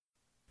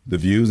The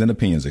views and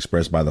opinions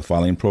expressed by the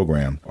following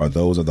program are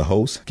those of the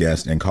host,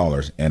 guests, and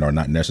callers and are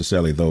not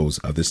necessarily those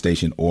of this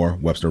station or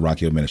Webster Rock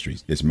Hill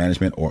Ministries, its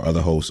management, or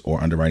other hosts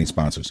or underwriting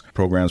sponsors.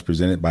 Programs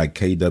presented by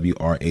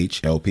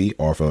KWRH-LP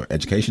are for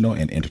educational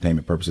and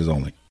entertainment purposes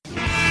only.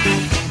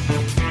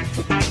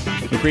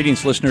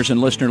 Greetings, listeners in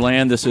listener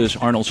land. This is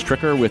Arnold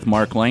Stricker with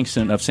Mark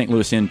Langston of St.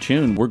 Louis in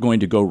Tune. We're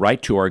going to go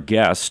right to our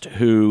guest,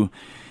 who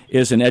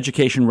is an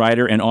education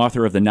writer and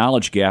author of The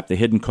Knowledge Gap, The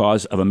Hidden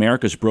Cause of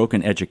America's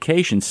Broken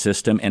Education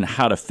System and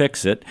How to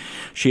Fix It.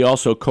 She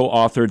also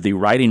co-authored The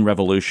Writing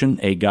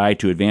Revolution, a guide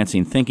to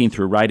advancing thinking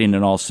through writing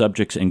in all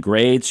subjects and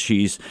grades.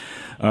 She's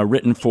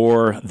written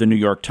for the New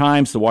York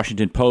Times, the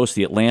Washington Post,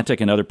 the Atlantic,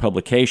 and other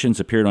publications,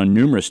 appeared on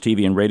numerous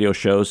TV and radio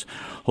shows,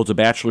 holds a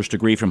bachelor's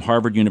degree from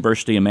Harvard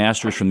University, a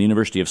master's from the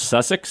University of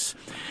Sussex,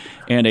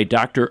 and a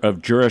doctor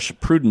of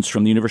jurisprudence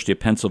from the University of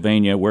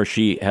Pennsylvania, where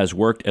she has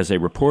worked as a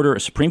reporter, a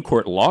Supreme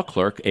Court law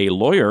clerk, a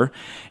lawyer,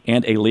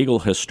 and a legal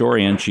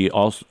historian. She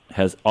also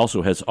has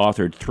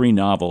authored 3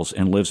 novels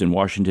and lives in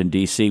Washington,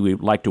 D.C.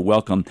 We'd like to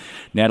welcome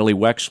Natalie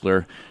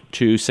Wexler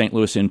to St.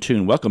 Louis in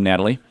Tune. Welcome,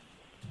 Natalie.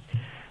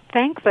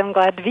 Thanks. I'm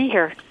glad to be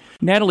here.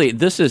 Natalie,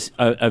 this is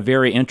a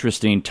very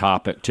interesting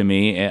topic to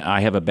me.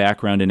 I have a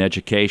background in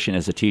education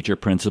as a teacher,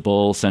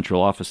 principal,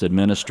 central office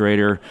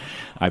administrator.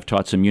 I've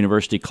taught some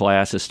university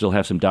classes, still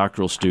have some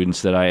doctoral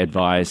students that I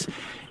advise.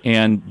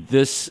 And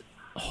this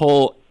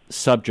whole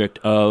subject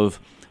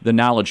of the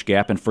knowledge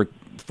gap, and for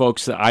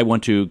folks that I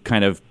want to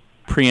kind of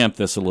preempt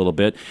this a little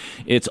bit,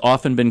 it's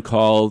often been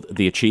called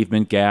the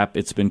achievement gap.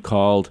 It's been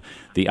called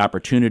the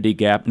opportunity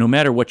gap. No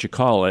matter what you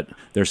call it,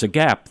 there's a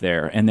gap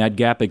there, and that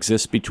gap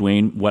exists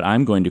between what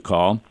I'm going to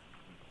call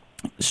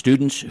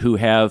students who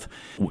have,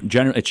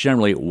 it's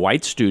generally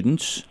white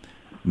students,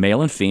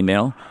 male and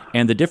female,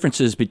 and the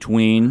differences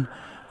between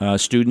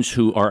students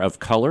who are of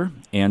color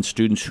and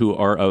students who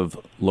are of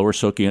lower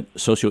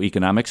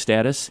socioeconomic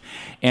status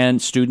and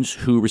students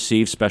who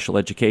receive special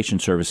education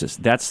services.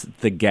 That's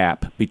the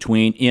gap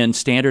in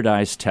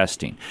standardized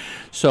testing.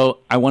 So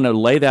I want to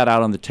lay that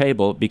out on the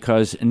table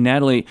because,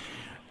 Natalie,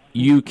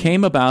 you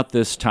came about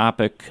this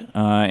topic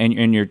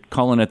and you're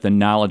calling it the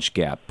knowledge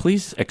gap.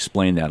 Please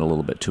explain that a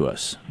little bit to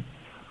us.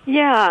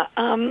 Yeah,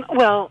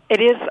 well,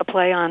 it is a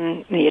play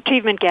on the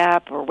achievement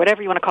gap or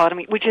whatever you want to call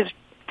it, which is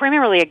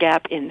primarily a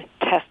gap in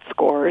test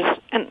scores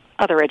and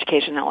other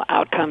educational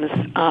outcomes.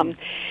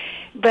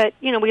 But,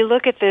 we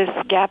look at this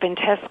gap in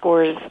test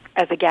scores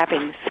as a gap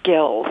in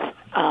skills.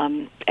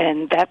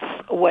 And that's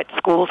what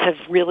schools have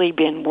really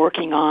been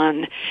working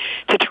on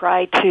to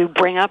try to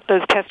bring up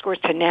those test scores,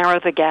 to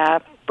narrow the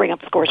gap, bring up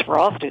scores for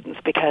all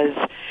students because,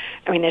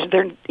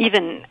 they're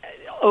even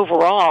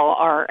overall,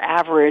 our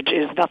average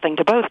is nothing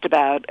to boast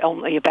about.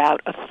 Only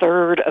about a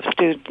third of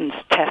students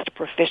test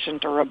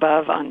proficient or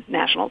above on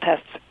national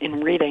tests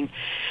in reading.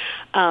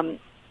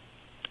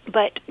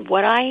 But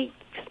what I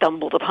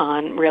stumbled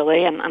upon,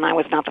 really, and I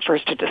was not the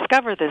first to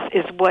discover this,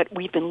 is what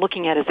we've been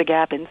looking at as a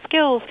gap in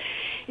skills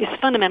is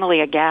fundamentally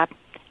a gap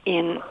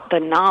in the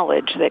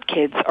knowledge that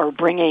kids are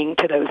bringing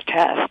to those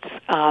tests.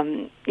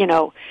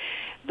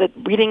 The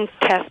reading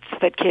tests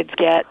that kids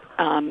get,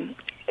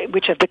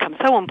 which have become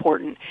so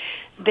important,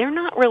 they're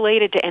not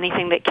related to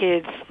anything that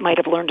kids might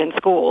have learned in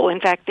school. In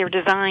fact, they're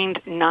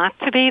designed not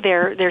to be.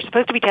 They're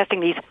supposed to be testing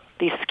these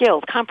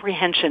skills,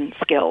 comprehension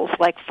skills,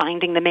 like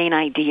finding the main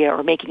idea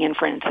or making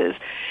inferences.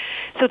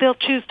 So they'll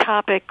choose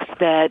topics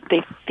that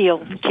they feel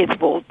kids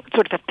will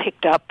sort of have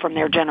picked up from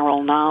their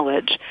general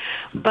knowledge.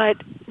 But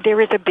there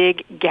is a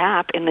big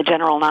gap in the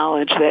general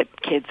knowledge that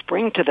kids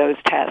bring to those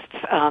tests.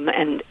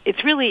 And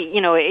it's really,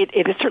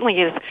 it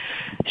certainly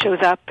shows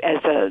up as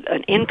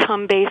an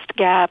income-based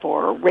gap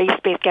or a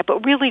race-based gap,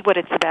 but really what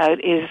it's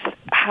about is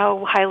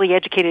how highly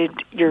educated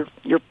your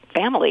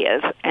family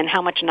is and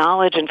how much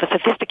knowledge and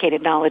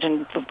sophisticated knowledge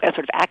and sort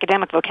of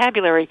academic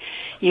vocabulary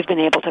you've been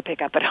able to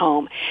pick up at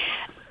home.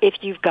 If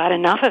you've got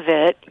enough of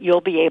it, you'll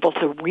be able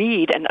to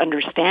read and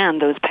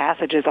understand those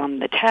passages on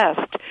the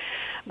test,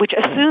 which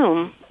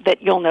assume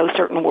that you'll know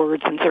certain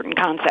words and certain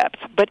concepts.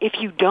 But if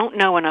you don't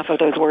know enough of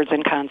those words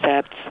and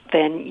concepts,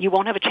 then you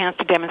won't have a chance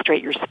to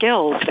demonstrate your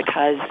skills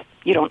because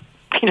you don't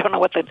know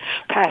what the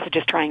passage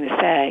is trying to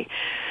say.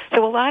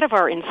 So a lot of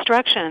our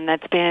instruction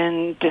that's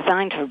been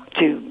designed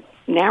to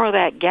narrow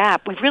that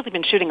gap, we've really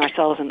been shooting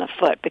ourselves in the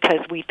foot because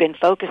we've been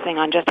focusing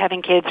on just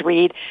having kids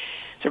read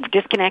sort of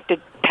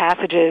disconnected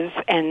passages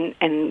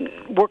and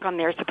work on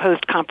their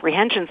supposed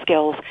comprehension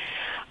skills.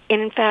 And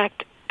in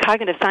fact,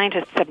 cognitive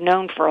scientists have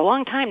known for a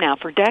long time now,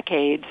 for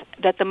decades,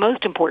 that the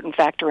most important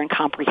factor in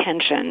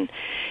comprehension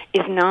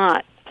is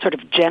not sort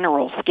of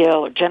general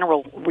skill or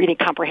general reading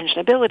comprehension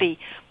ability,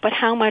 but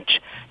how much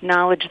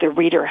knowledge the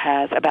reader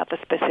has about the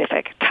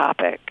specific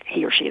topic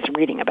he or she is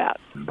reading about.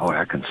 Boy,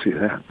 I can see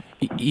that.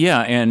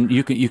 Yeah, and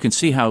you can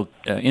see how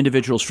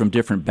individuals from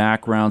different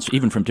backgrounds,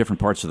 even from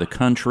different parts of the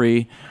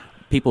country,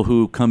 people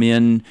who come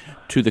in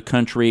to the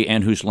country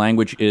and whose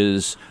language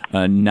is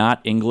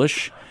not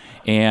English,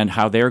 and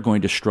how they're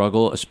going to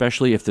struggle,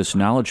 especially if this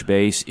knowledge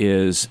base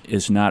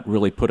is not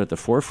really put at the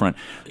forefront.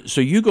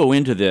 So you go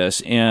into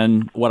this,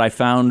 and what I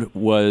found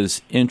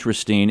was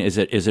interesting is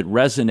it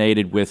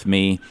resonated with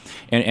me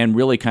and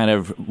really kind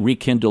of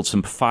rekindled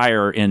some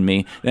fire in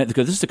me,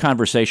 because this is a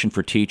conversation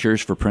for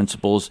teachers, for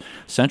principals,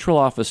 central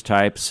office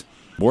types,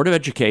 Board of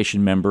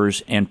Education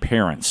members, and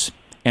parents.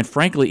 And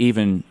frankly,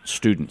 even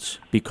students,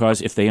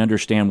 because if they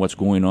understand what's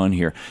going on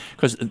here.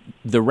 Because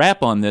the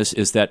wrap on this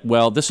is that,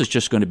 well, this is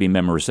just going to be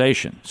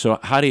memorization. So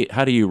how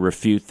do you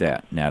refute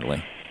that,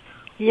 Natalie?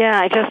 Yeah,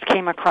 I just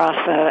came across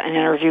an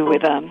interview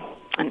with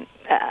an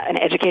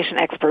education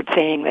expert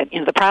saying that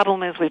the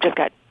problem is we've just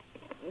got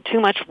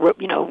too much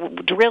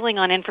drilling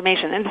on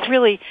information, and it's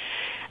really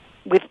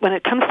when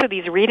it comes to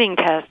these reading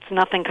tests,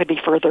 nothing could be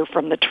further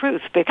from the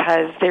truth,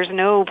 because there's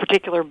no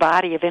particular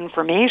body of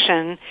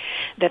information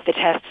that the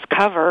tests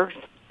cover.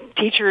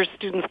 Teachers,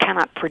 students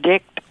cannot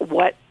predict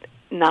what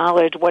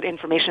knowledge, what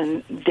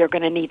information they're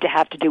going to need to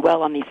have to do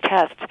well on these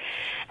tests.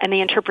 And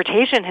the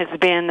interpretation has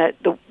been that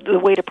the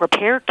way to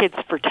prepare kids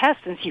for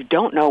tests, since you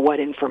don't know what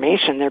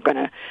information they're going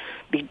to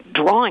be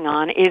drawing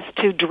on, is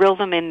to drill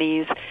them in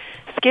these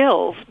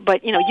skills.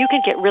 But, you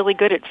can get really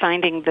good at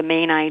finding the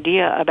main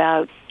idea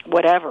about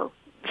whatever,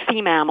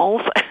 sea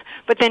mammals,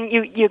 but then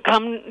you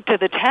come to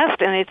the test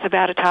and it's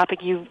about a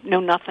topic you know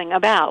nothing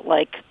about,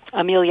 like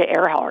Amelia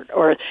Earhart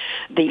or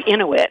the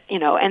Inuit,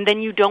 and then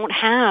you don't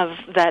have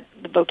that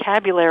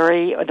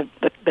vocabulary or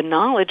the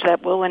knowledge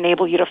that will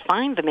enable you to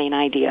find the main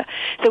idea.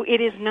 So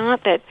it is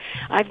not that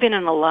I've been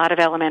in a lot of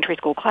elementary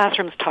school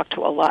classrooms, talked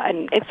to a lot,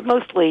 and it's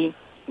mostly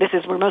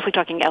we're mostly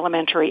talking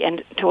elementary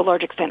and to a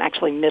large extent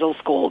actually middle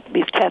school.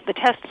 The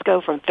tests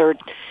go from 3rd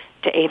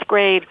to 8th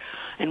grade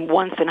and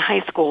once in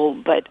high school,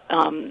 but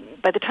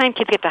by the time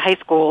kids get to high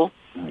school,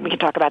 we can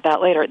talk about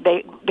that later,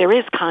 there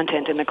is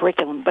content in the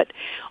curriculum, but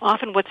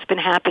often what's been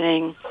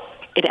happening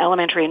in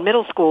elementary and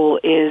middle school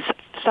is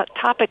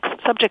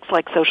subjects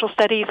like social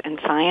studies and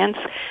science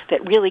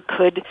that really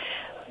could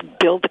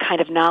build the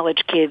kind of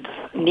knowledge kids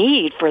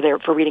need for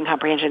reading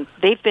comprehension.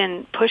 They've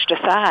been pushed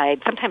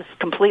aside, sometimes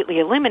completely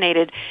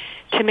eliminated,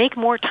 to make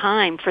more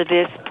time for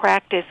this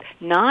practice,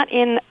 not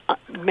in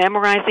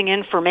memorizing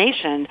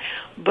information,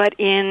 but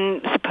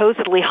in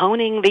supposedly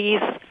honing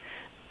these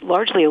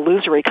largely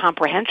illusory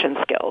comprehension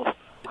skills.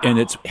 And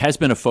it has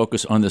been a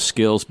focus on the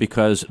skills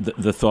because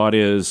the thought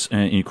is,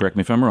 and you correct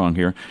me if I'm wrong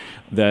here,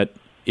 that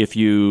if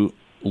you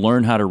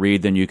learn how to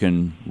read, then you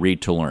can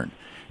read to learn.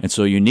 And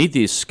so you need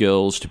these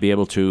skills to be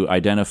able to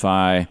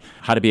identify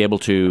how to be able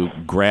to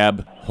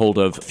grab hold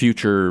of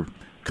future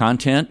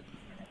content,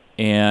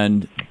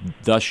 and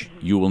thus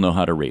you will know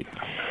how to read.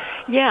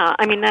 Yeah,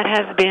 that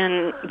has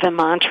been the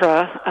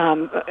mantra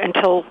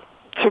until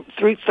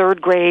through 3rd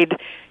grade.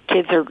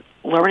 Kids are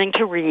learning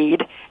to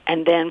read,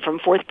 and then from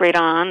 4th grade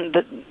on,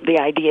 the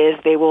idea is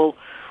they will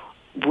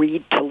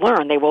read to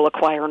learn. They will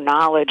acquire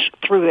knowledge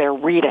through their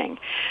reading.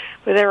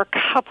 But there are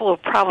a couple of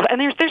problems,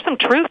 and there's some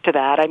truth to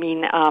that.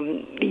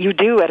 You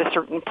do at a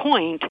certain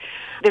point.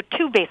 There are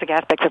 2 basic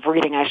aspects of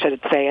reading, I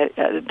should say,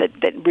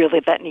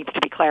 that needs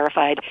to be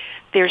clarified.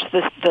 There's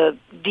the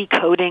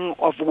decoding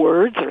of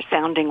words or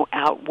sounding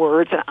out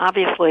words, and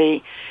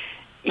obviously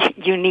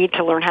you need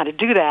to learn how to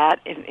do that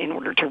in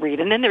order to read.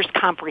 And then there's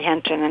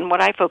comprehension, and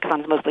what I focus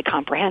on is mostly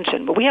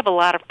comprehension. But we have a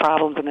lot of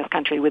problems in this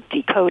country with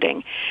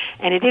decoding,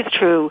 and it is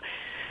true.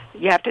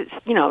 You have to,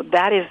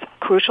 that is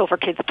crucial for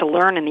kids to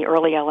learn in the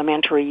early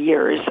elementary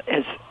years,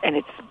 and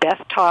it's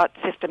best taught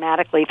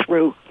systematically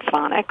through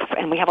phonics,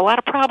 and we have a lot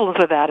of problems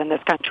with that in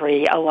this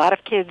country. A lot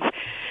of kids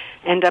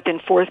end up in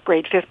 4th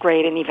grade, 5th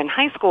grade, and even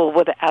high school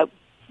without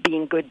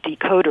being good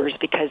decoders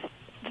because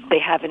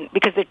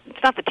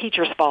it's not the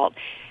teacher's fault.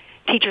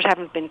 Teachers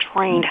haven't been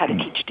trained how to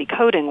teach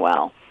decoding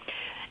well.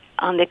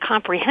 On the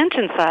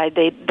comprehension side,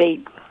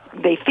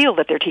 they feel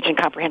that they're teaching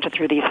comprehension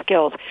through these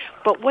skills.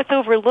 But what's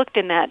overlooked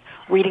in that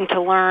reading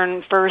to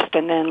learn first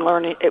and then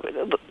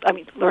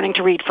learning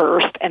to read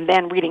first and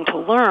then reading to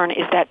learn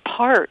is that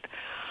part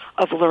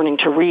of learning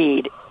to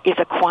read is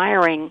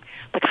acquiring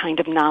the kind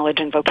of knowledge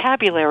and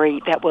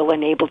vocabulary that will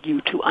enable you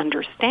to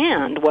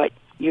understand what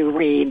you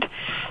read,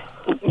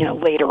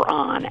 later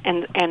on.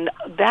 And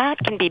that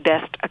can be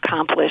best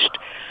accomplished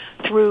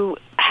through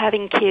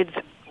having kids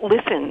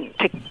listen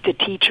to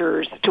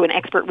teachers, to an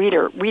expert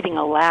reader, reading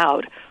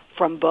aloud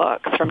from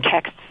books, from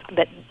texts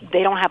that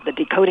they don't have the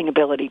decoding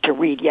ability to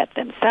read yet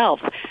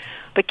themselves.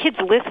 But kids'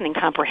 listening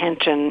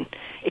comprehension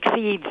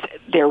exceeds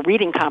their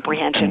reading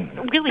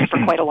comprehension really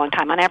for quite a long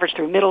time, on average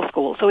through middle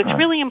school. So it's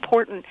really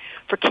important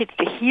for kids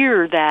to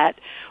hear that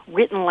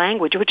written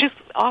language, which is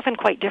often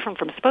quite different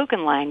from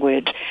spoken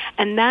language,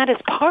 and that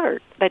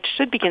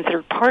should be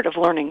considered part of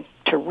learning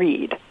to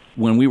read.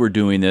 When we were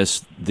doing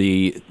this,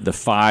 the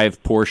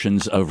 5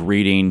 portions of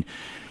reading,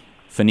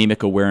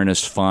 phonemic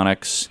awareness,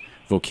 phonics,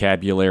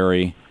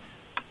 vocabulary,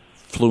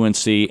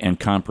 fluency, and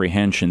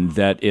comprehension,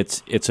 that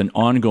it's an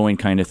ongoing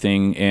kind of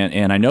thing,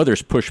 and I know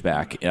there's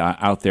pushback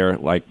out there,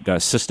 like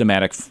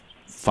systematic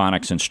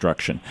phonics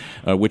instruction,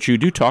 which you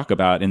do talk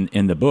about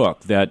in the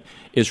book, that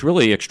is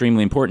really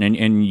extremely important.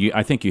 And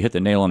I think you hit the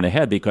nail on the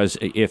head, because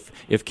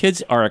if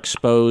kids are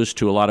exposed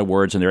to a lot of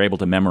words and they're able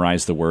to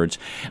memorize the words,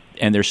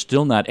 and they're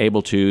still not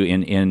able to,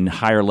 in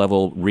higher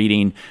level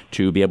reading,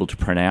 to be able to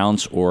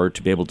pronounce or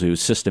to be able to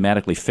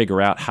systematically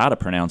figure out how to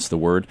pronounce the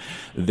word,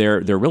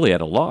 they're really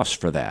at a loss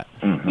for that.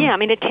 Mm-hmm. Yeah, I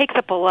mean, it takes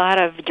up a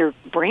lot of your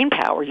brain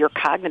power, your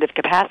cognitive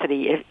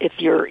capacity. If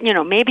you're,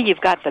 maybe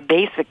you've got the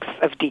basics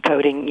of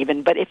decoding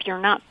even, but if you're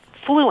not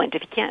fluent,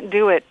 if you can't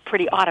do it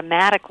pretty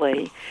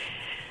automatically,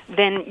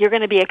 then you're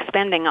going to be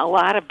expending a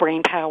lot of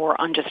brain power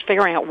on just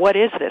figuring out what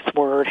is this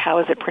word, how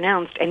is it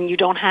pronounced, and you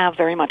don't have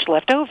very much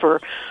left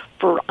over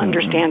for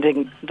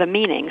understanding the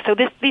meaning. So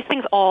these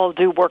things all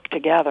do work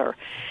together.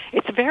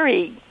 It's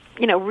very,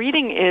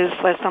 reading is,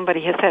 as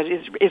somebody has said,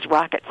 is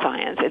rocket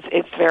science.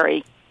 It's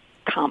very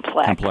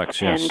complex. Complex,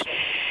 yes.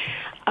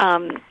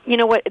 And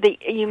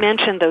you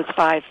mentioned those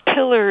 5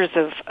 pillars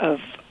of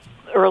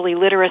early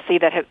literacy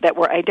that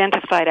were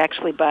identified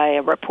actually by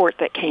a report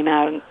that came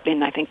out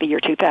in, I think, the year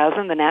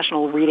 2000, the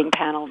National Reading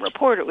Panel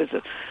report. It was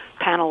a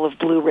panel of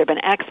blue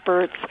ribbon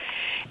experts.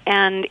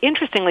 And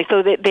interestingly,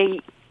 so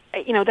they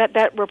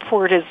that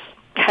report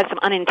had some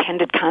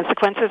unintended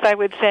consequences, I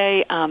would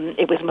say.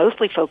 It was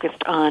mostly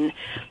focused on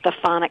the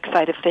phonics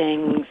side of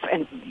things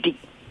and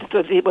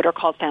what are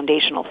called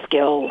foundational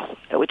skills,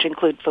 which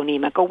include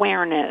phonemic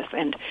awareness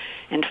and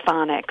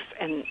phonics,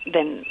 and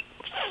then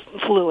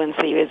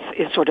fluency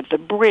is sort of the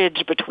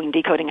bridge between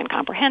decoding and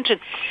comprehension.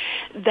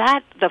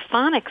 That the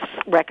phonics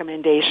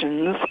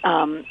recommendations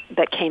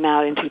that came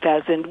out in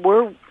 2000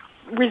 were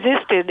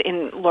resisted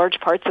in large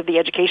parts of the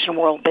education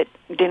world that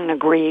didn't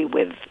agree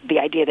with the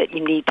idea that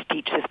you need to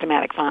teach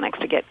systematic phonics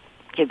to get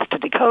kids to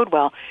decode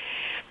well.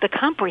 The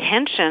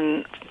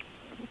comprehension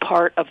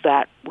part of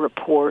that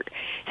report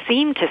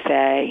seemed to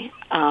say,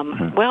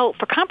 well,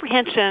 for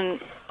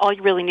comprehension, all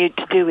you really need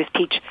to do is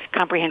teach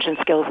comprehension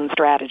skills and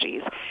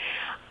strategies.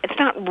 It's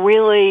not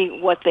really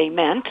what they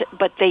meant,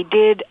 but they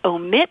did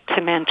omit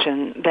to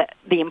mention that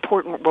the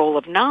important role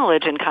of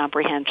knowledge in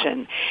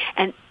comprehension.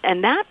 And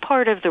that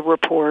part of the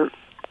report,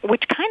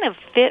 which kind of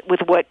fit with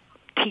what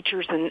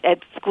teachers and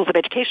schools of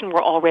education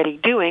were already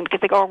doing,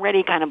 because they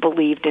already kind of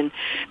believed in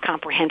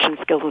comprehension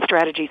skills and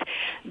strategies,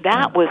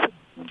 that was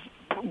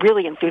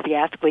really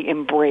enthusiastically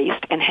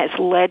embraced and has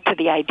led to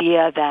the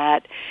idea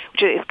that,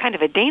 which is kind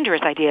of a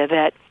dangerous idea,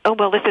 that,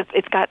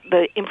 it's got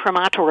the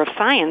imprimatur of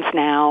science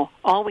now.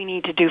 All we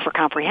need to do for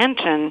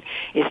comprehension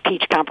is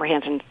teach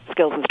comprehension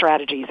skills and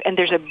strategies. And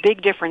there's a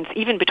big difference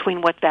even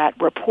between what that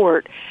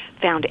report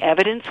found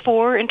evidence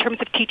for in terms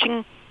of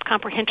teaching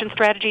comprehension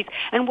strategies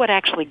and what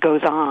actually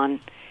goes on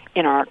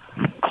in our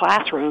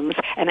classrooms.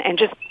 And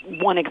just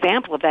one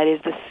example of that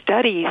is the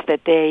studies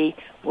that they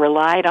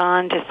relied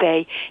on to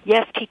say,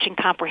 yes, teaching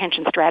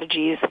comprehension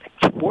strategies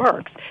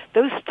works.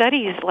 Those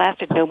studies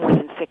lasted no more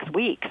than 6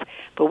 weeks.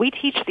 But we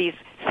teach these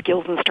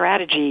skills and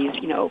strategies,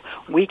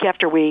 week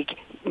after week,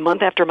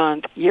 month after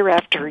month, year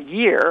after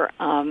year.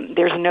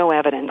 There's no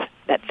evidence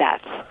that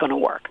that's going to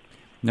work.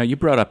 Now, you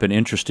brought up an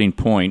interesting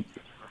point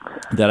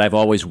that I've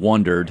always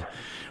wondered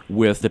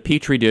with the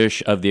petri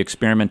dish of the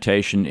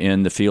experimentation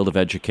in the field of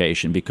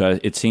education, because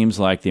it seems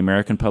like the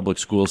American public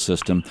school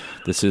system,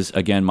 this is,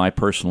 again, my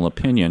personal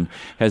opinion,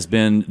 has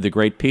been the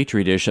great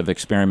petri dish of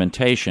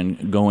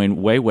experimentation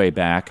going way, way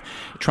back,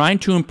 trying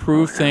to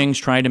improve things,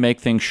 trying to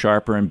make things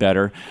sharper and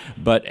better,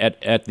 but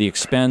at the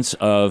expense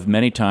of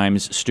many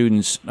times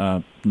students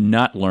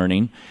not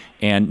learning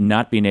and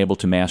not being able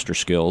to master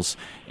skills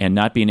and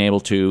not being able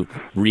to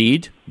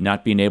read,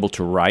 not being able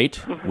to write,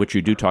 which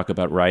you do talk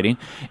about writing.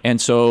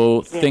 And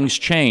so things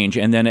change.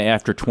 And then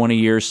after 20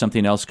 years,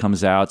 something else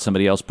comes out,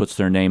 somebody else puts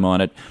their name on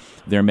it.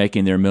 They're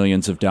making their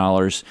millions of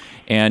dollars.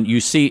 And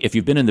you see, if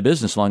you've been in the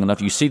business long enough,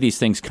 you see these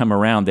things come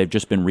around. They've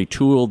just been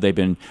retooled. They've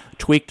been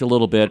tweaked a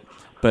little bit,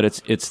 but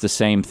it's the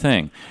same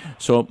thing.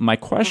 So my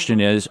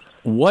question is,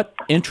 what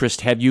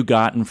interest have you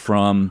gotten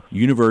from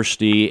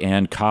university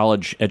and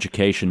college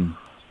education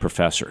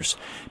professors?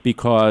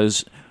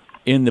 Because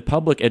in the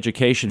public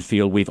education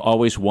field, we've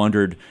always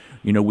wondered,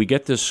 we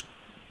get this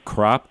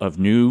crop of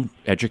new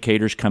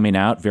educators coming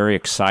out, very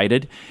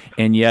excited,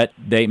 and yet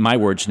my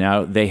words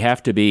now, they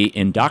have to be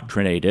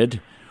indoctrinated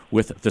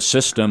with the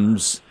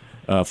system's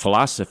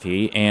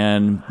philosophy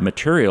and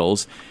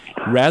materials,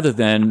 rather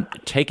than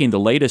taking the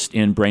latest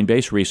in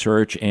brain-based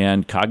research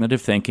and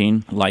cognitive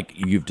thinking, like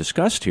you've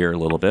discussed here a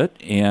little bit,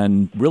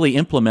 and really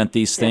implement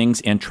these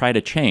things and try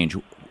to change.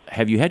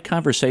 Have you had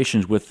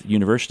conversations with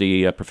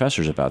university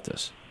professors about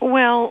this?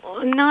 Well,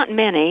 not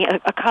many,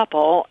 a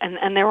couple,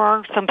 and there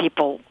are some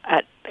people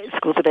at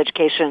schools of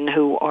education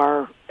who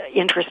are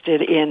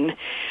interested in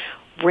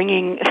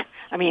bringing,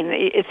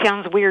 it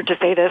sounds weird to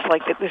say this,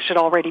 like that this should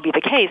already be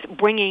the case,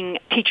 bringing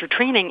teacher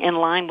training in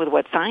line with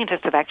what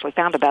scientists have actually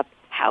found about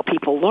how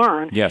people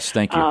learn. Yes,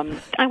 thank you.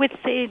 I would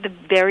say the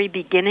very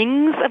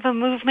beginnings of a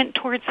movement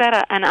towards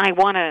that, and I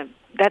want to,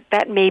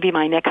 that may be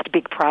my next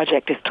big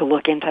project, is to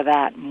look into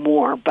that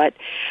more. But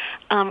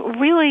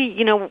really,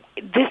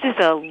 this is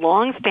a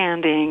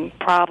long-standing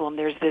problem.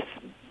 There's this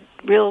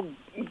real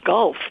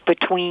gulf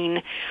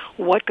between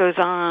what goes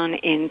on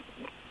in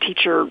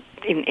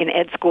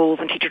ed schools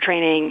and teacher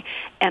training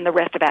and the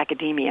rest of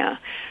academia.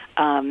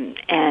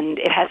 And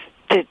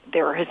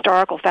there are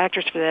historical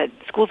factors for that.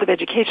 Schools of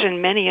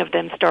education, many of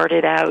them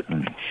started out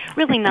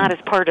really not as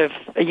part of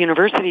a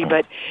university,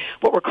 but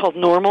what were called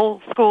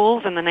normal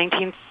schools in the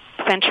 19th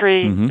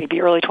century, maybe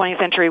early 20th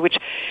century, which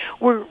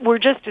were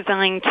just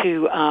designed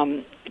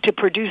to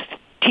produce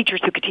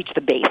teachers who could teach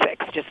the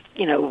basics, just,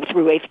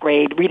 through 8th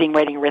grade, reading,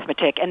 writing,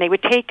 arithmetic. And they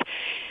would take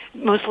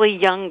mostly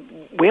young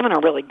women, or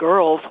really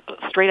girls,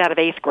 straight out of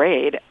 8th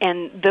grade.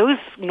 And those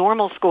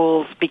normal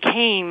schools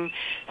became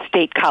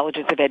state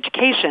colleges of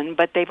education,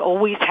 but they've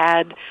always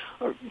had,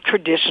 or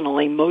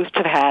traditionally, most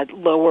have had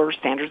lower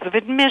standards of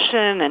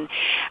admission.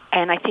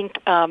 And I think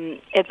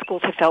ed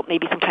schools have felt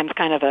maybe sometimes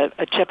kind of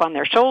a chip on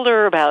their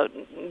shoulder about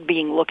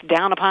being looked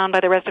down upon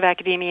by the rest of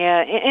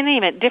academia. In any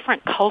event,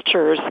 different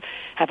cultures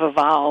have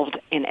evolved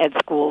in ed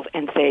schools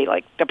and, say,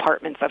 like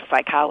departments of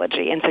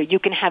psychology. And so you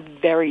can have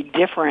very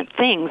different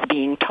things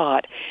being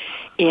taught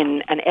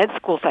in an ed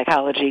school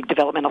psychology,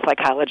 developmental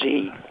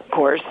psychology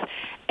course,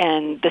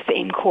 and the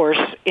same course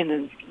in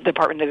the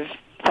Department of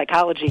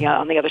Psychology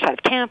on the other side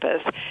of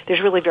campus.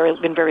 There's really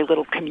been very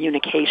little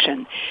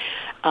communication.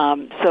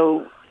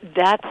 So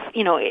that's,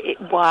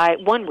 why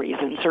one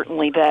reason,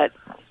 certainly, that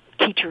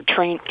teacher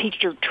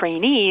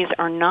trainees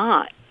are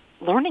not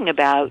learning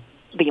about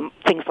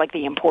things like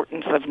the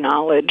importance of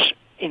knowledge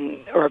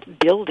or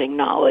building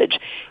knowledge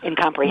in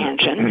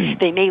comprehension.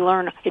 They may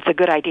learn it's a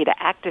good idea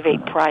to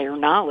activate prior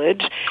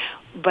knowledge,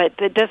 but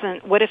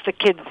what if the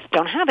kids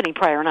don't have any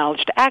prior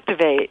knowledge to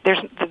activate?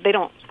 They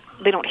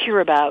don't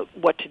hear about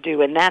what to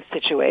do in that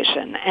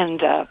situation. And,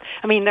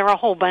 there are a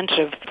whole bunch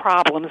of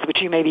problems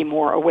which you may be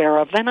more aware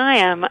of than I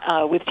am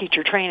with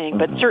teacher training,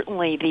 but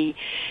certainly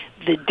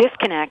the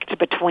disconnect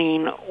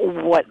between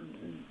what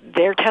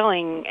they're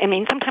telling,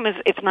 sometimes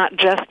it's not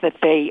just that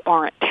they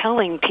aren't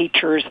telling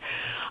teachers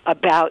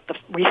about the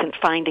recent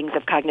findings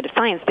of cognitive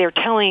science. They're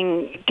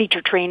telling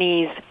teacher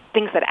trainees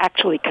things that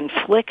actually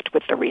conflict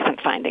with the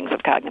recent findings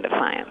of cognitive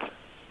science.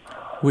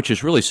 Which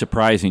is really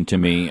surprising to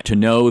me, to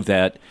know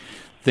that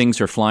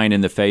things are flying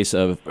in the face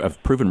of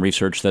proven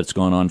research that's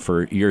gone on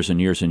for years and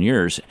years and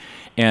years.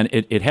 And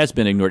it has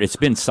been ignored. It's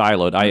been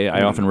siloed.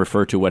 I often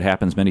refer to what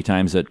happens many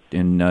times at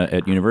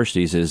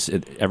universities is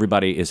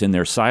everybody is in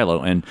their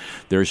silo, and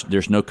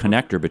there's no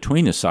connector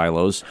between the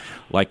silos,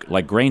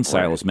 like grain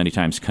silos many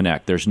times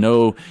connect. There's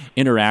no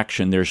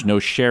interaction. There's no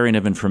sharing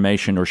of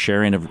information or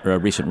sharing of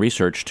recent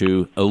research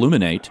to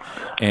illuminate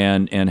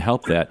and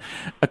help that.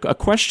 A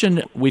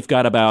question we've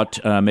got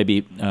about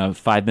maybe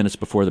 5 minutes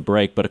before the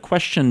break, but a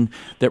question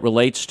that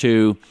relates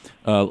to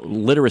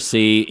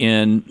literacy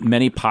in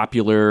many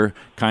popular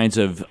kinds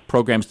of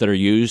programs that are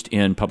used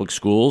in public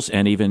schools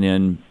and even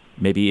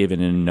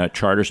in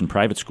charters and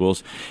private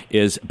schools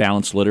is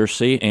balanced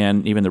literacy,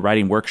 and even the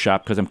writing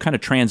workshop, because I'm kind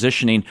of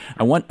transitioning.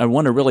 I want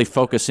to really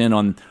focus in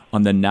on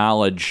the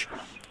knowledge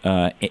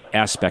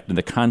aspect and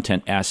the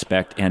content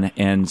aspect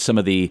and some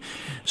of the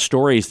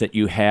stories that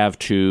you have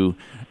to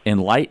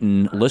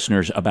enlighten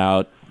listeners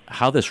about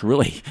how this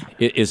really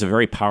is a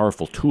very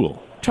powerful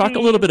tool. Talk a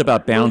little bit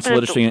about balanced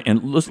literacy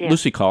and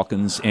Lucy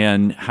Calkins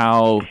and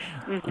how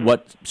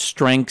what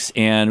strengths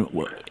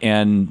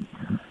and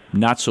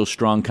not so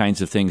strong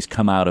kinds of things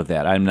come out of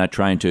that. I'm not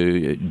trying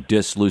to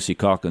diss Lucy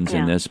Calkins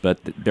in this, but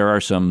there are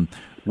some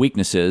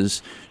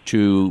weaknesses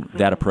to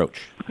that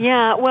approach.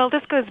 Yeah, well,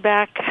 this goes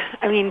back,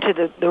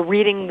 to the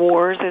reading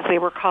wars, as they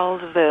were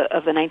called, of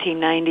the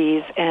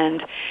 1990s,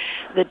 and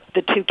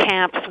the two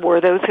camps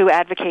were those who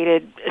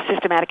advocated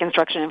systematic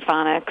instruction in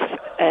phonics,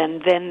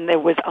 and then there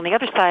was, on the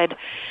other side,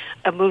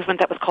 a movement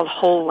that was called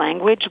whole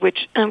language,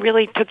 which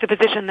really took the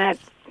position that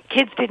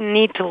kids didn't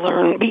need to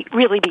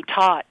really be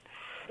taught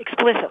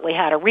explicitly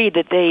how to read,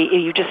 that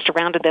you just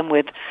surrounded them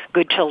with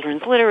good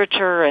children's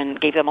literature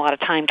and gave them a lot of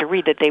time to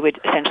read, that they would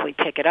essentially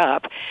pick it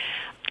up.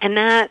 And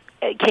that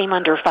came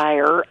under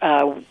fire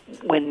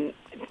when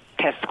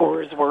test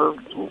scores were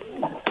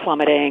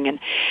plummeting. And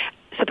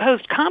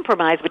supposed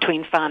compromise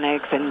between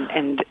phonics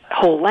and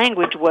whole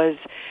language was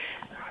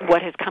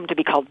what has come to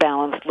be called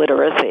balanced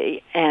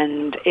literacy.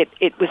 And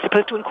it was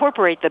supposed to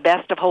incorporate the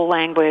best of whole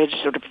language,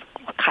 sort of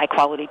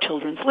high-quality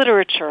children's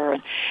literature,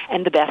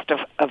 and the best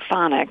of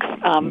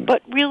phonics.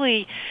 But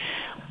really,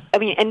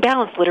 and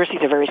balanced literacy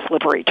is a very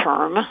slippery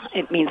term.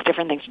 It means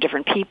different things to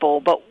different people.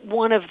 But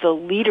one of the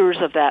leaders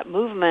of that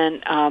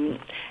movement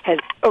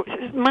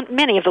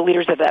many of the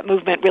leaders of that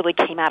movement really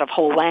came out of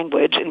whole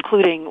language,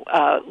 including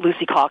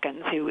Lucy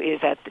Calkins, who is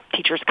at the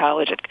Teachers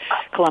College at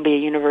Columbia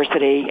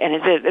University and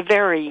is a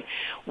very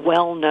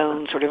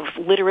well-known sort of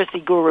literacy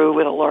guru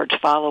with a large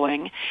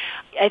following.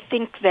 I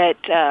think that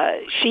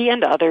she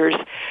and others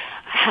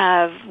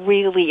have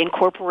really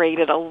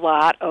incorporated a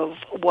lot of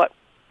what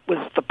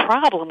was the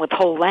problem with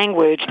whole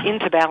language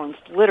into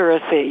balanced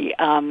literacy.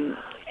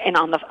 And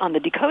on the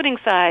decoding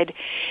side,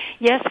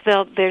 yes,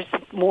 there's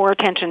more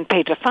attention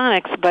paid to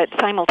phonics, but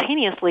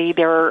simultaneously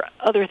there are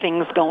other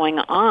things going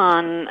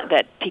on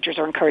that teachers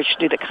are encouraged to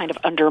do that kind of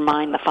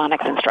undermine the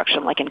phonics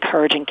instruction, like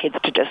encouraging kids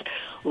to just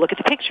look at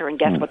the picture and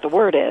guess what the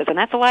word is, and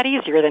that's a lot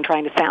easier than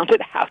trying to sound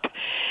it out.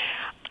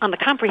 On the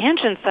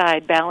comprehension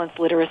side, balanced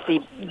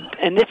literacy,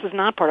 and this was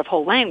not part of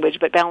whole language,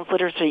 but balanced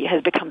literacy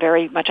has become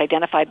very much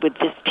identified with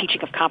this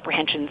teaching of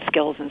comprehension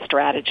skills and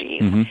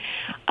strategies. Mm-hmm.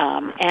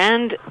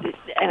 And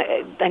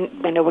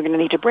I know we're going to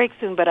need to break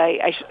soon, but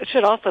I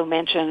should also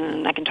mention,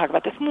 and I can talk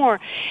about this more,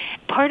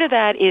 part of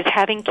that is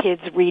having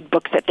kids read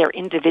books at their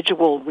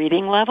individual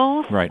reading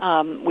levels, right.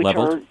 Which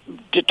are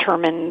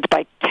determined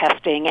by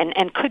testing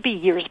and could be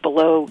years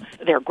below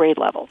their grade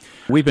level.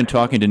 We've been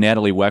talking to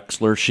Natalie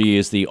Wexler. She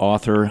is the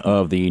author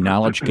of The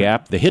Knowledge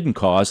Gap, The Hidden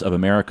Cause of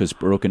America's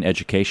Broken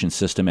Education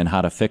System and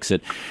How to Fix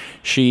It.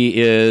 She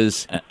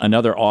is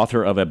another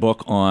author of a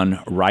book on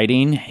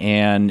writing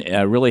and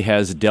really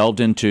has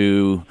delved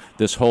into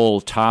this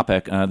whole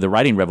topic, the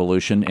writing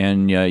revolution,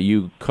 and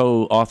you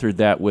co-authored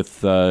that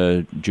with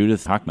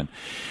Judith Hochman.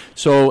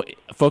 So,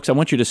 folks, I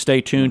want you to stay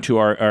tuned to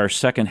our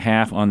second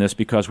half on this,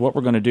 because what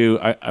we're going to do,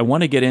 I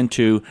want to get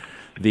into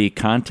the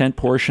content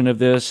portion of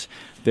this.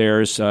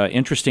 There's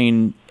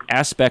interesting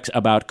aspects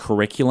about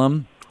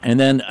curriculum. And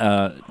then,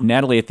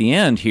 Natalie, at the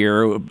end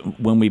here,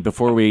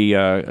 before we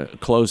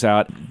close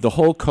out, the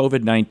whole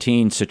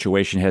COVID-19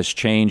 situation has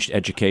changed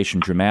education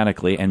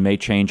dramatically and may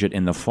change it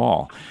in the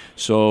fall.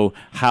 So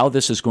how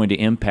this is going to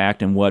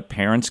impact and what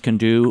parents can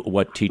do,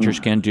 what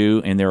teachers can do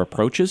in their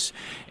approaches,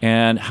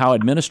 and how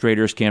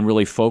administrators can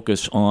really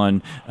focus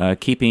on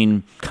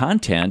keeping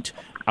content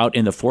out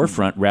in the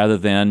forefront rather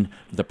than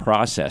the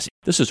process.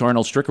 This is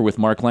Arnold Stricker with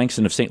Mark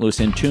Langston of St. Louis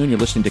in Tune. You're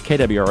listening to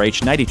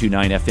KWRH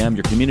 92.9 FM,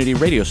 your community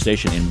radio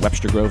station in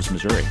Webster Groves,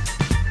 Missouri.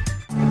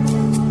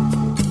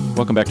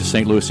 Welcome back to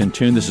St. Louis in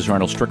Tune. This is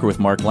Arnold Stricker with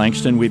Mark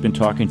Langston. We've been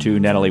talking to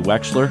Natalie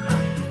Wexler.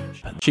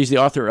 She's the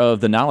author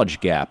of The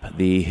Knowledge Gap,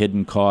 The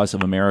Hidden Cause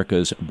of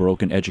America's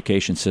Broken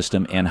Education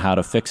System and How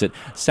to Fix It.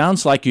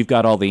 Sounds like you've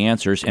got all the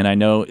answers, and I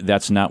know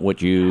that's not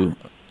what you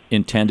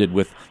intended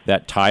with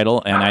that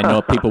title, and I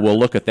know people will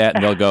look at that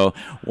and they'll go,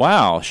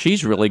 wow,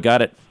 she's really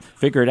got it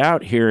figured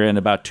out here in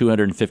about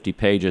 250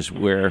 pages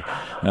where,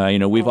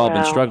 we've all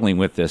been struggling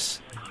with this.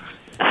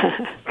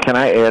 Can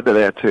I add to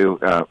that, too?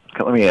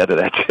 Let me add to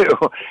that,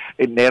 too.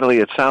 Natalie,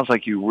 it sounds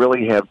like you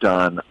really have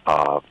done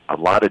a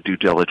lot of due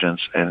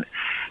diligence, and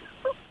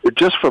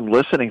just from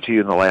listening to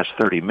you in the last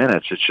 30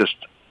 minutes, it's just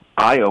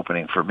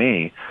eye-opening for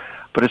me,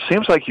 but it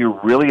seems like you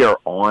really are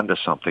on to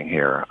something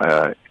here.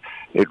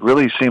 It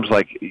really seems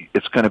like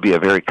it's going to be a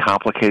very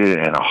complicated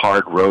and a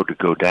hard road to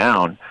go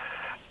down.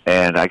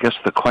 And I guess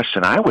the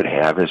question I would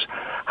have is,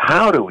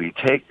 how do we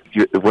take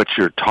what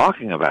you're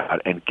talking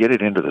about and get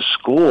it into the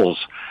schools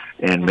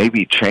and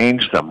maybe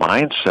change the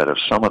mindset of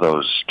some of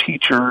those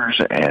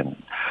teachers and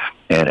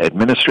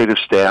administrative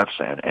staffs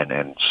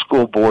and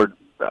school boards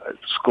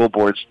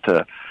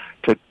to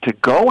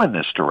go in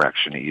this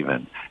direction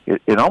even?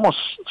 It almost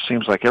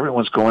seems like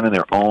everyone's going in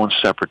their own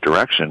separate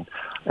direction,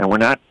 and we're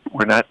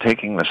not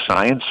taking the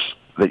science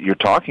that you're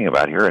talking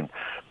about here and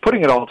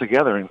putting it all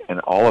together and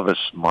all of us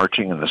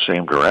marching in the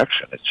same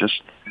direction. It's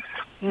just,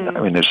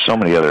 I mean, there's so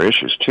many other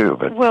issues too,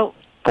 but boy.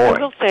 I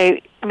will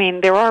say,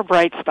 there are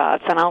bright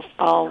spots, and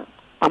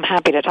I'm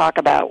happy to talk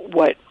about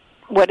what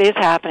is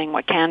happening,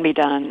 what can be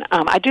done.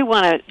 I do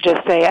want to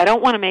just say, I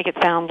don't want to make it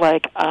sound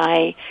like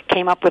I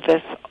came up with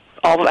this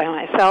all by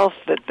myself,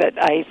 that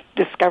I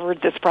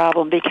discovered this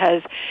problem,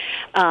 because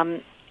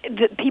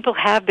people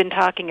have been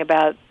talking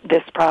about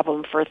this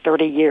problem for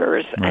 30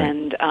 years, right.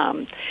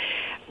 And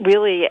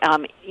really,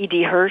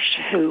 E.D. Hirsch,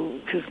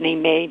 whose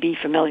name may be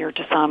familiar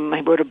to some,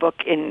 he wrote a book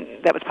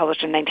that was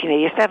published in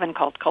 1987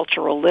 called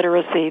Cultural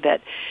Literacy that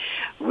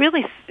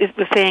really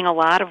was saying a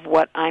lot of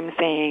what I'm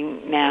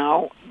saying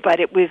now,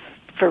 but it was,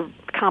 for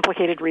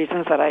complicated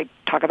reasons that I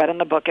talk about in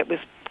the book, it was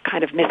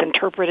kind of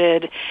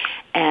misinterpreted,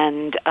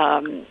 and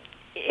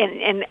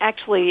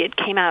actually it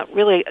came out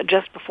really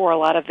just before a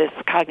lot of this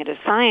cognitive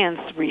science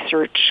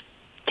research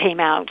came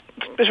out,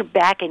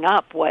 backing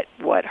up what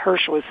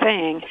Hirsch was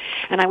saying.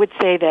 And I would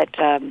say that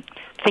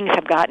things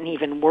have gotten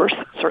even worse,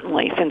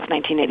 certainly, since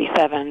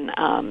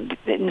 1987.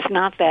 It's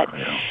not that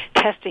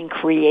testing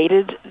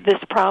created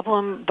this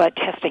problem, but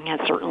testing has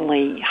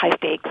certainly,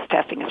 high-stakes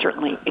testing has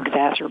certainly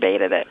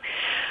exacerbated it.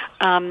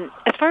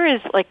 As far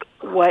as,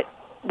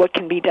 what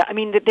can be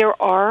done,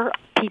 there are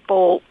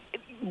people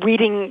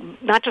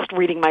not just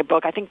reading my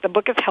book. I think the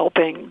book is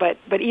helping, but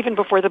even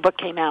before the book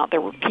came out,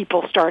 there were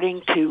people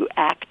starting to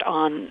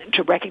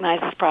to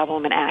recognize this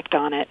problem and act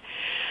on it.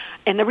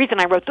 And the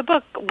reason I wrote the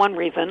book, one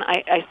reason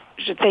I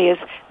should say, is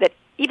that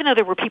even though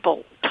there were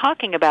people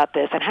talking about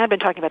this and had been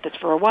talking about this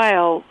for a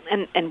while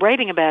and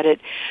writing about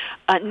it,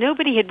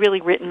 nobody had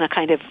really written a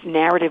kind of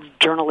narrative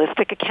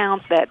journalistic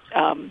account that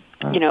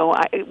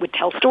I would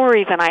tell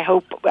stories, and I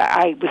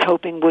was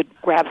hoping would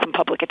grab some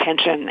public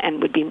attention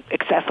and would be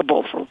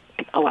accessible for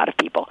a lot of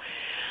people.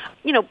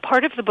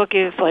 Part of the book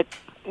is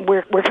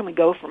where can we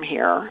go from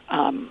here?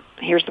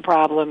 Here's the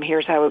problem.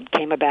 Here's how it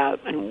came about,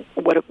 and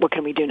what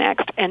can we do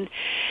next? And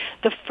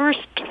the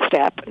first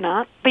step,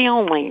 not the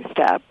only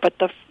step, but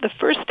the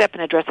first step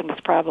in addressing this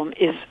problem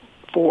is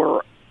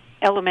for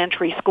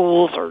elementary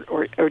schools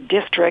or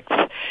districts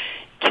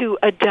to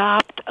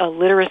adopt a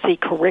literacy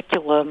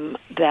curriculum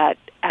that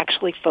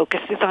actually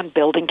focuses on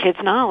building kids'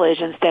 knowledge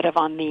instead of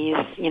on these,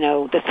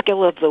 the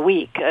skill of the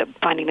week,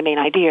 finding the main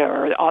idea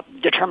or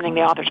determining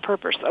the author's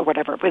purpose or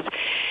whatever. It was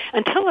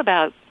until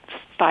about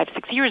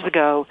 5-6 years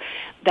ago,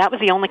 that was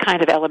the only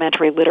kind of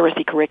elementary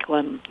literacy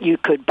curriculum you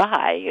could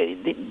buy.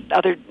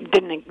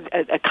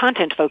 A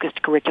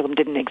content-focused curriculum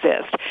didn't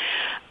exist.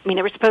 I mean,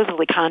 there was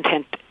supposedly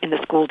content in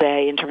the school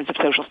day in terms of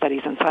social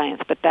studies and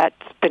science, but that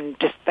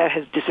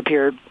has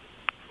disappeared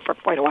for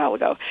quite a while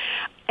ago.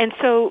 And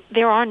so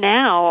there are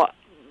now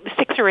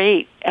 6 or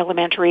 8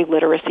 elementary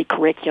literacy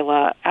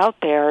curricula out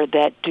there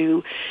that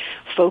do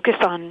focus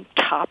on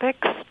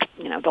topics.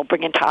 They'll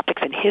bring in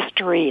topics in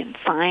history and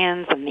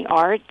science and the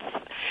arts,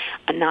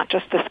 and not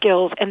just the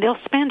skills. And they'll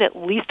spend at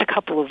least a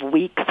couple of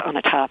weeks on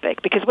a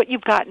topic, because what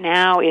you've got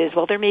now is,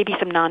 well, there may be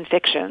some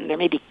nonfiction.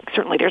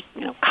 There's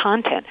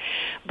content,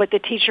 but the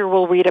teacher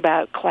will read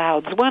about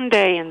clouds one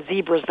day and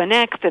zebras the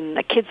next, and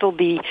the kids will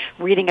be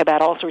reading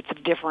about all sorts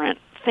of different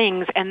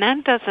things, and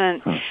that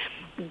doesn't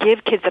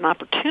give kids an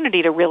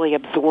opportunity to really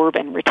absorb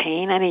and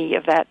retain any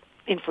of that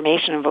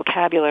information and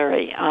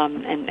vocabulary,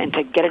 and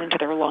to get it into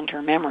their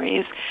long-term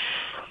memories.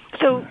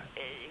 So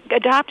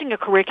adopting a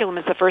curriculum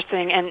is the first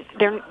thing, and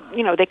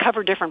they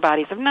cover different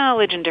bodies of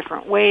knowledge in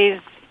different ways.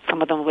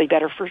 Some of them will be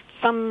better for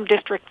some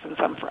districts and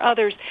some for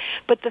others.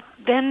 But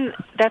then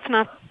that's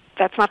not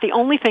the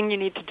only thing you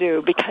need to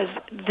do, because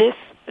this,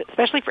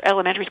 especially for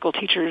elementary school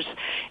teachers,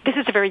 this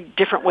is a very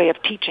different way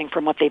of teaching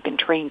from what they've been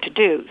trained to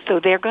do. So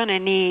they're going to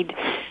need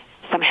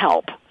some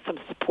help, some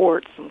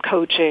support, some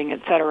coaching, et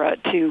cetera,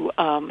 to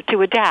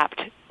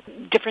adapt.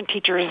 Different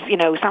teachers,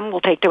 some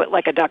will take to it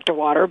like a duck to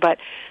water, but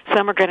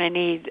some are going to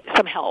need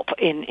some help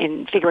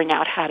in figuring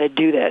out how to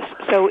do this.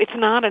 So it's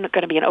not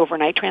going to be an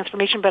overnight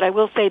transformation, but I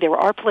will say there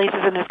are places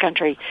in this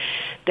country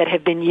that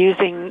have been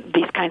using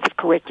these kinds of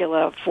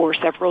curricula for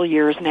several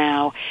years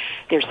now.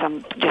 There's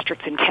some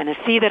districts in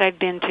Tennessee that I've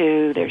been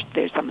to.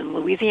 There's some in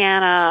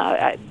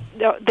Louisiana.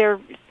 They're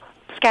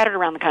scattered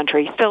around the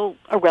country, still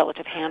a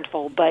relative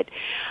handful, but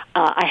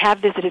I have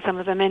visited some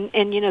of them, and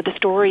the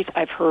stories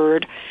I've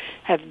heard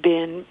have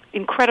been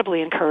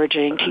incredibly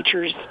encouraging.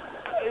 Teachers,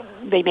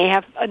 they may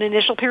have an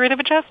initial period of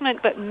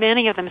adjustment, but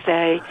many of them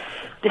say,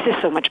 this is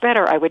so much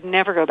better. I would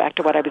never go back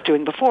to what I was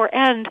doing before,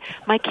 and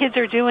my kids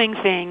are doing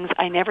things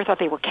I never thought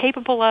they were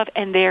capable of,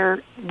 and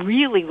they're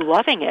really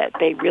loving it.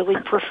 They really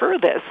prefer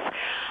this.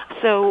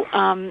 So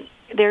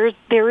there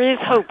is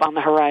hope on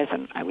the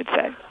horizon, I would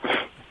say.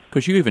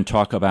 Because you even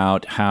talk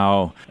about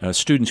how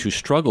students who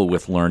struggle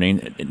with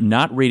learning,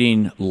 not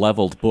reading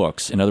leveled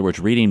books, in other words,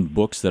 reading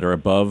books that are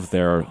above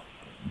their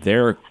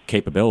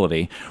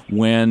capability,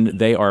 when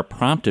they are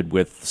prompted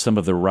with some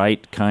of the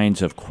right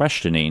kinds of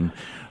questioning,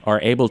 are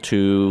able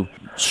to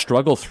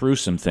struggle through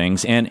some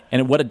things. And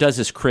what it does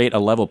is create a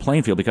level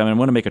playing field. Because I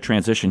want to make a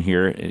transition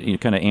here, you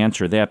kind of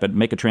answer that, but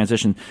make a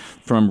transition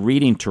from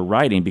reading to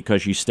writing,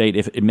 because you state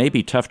if it may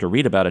be tough to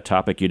read about a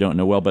topic you don't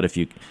know well, but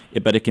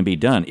it can be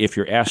done. If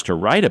you're asked to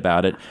write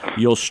about it,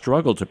 you'll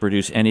struggle to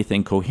produce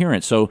anything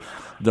coherent. So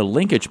the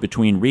linkage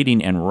between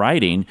reading and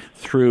writing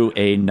through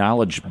a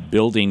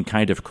knowledge-building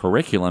kind of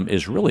curriculum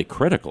is really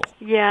critical.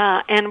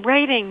 Yeah, and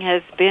writing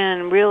has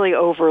been really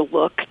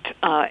overlooked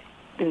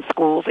in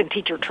schools, in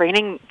teacher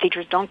training.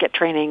 Teachers don't get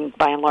training,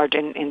 by and large,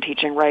 in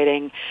teaching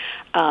writing.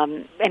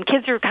 And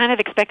kids are kind of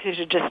expected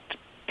to just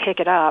pick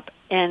it up.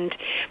 And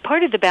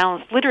part of the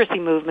balanced literacy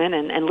movement,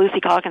 and Lucy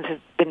Calkins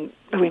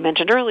who we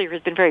mentioned earlier,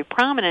 has been very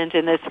prominent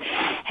in this,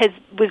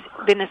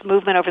 been this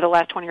movement over the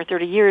last 20 or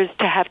 30 years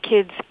to have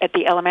kids at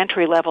the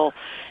elementary level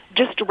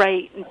just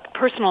write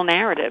personal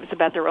narratives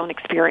about their own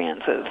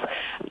experiences,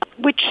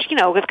 which,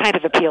 is kind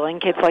of appealing.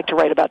 Kids like to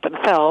write about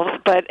themselves,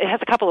 but it has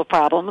a couple of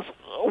problems.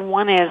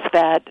 One is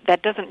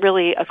that doesn't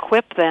really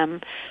equip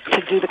them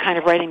to do the kind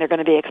of writing they're going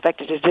to be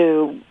expected to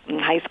do in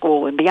high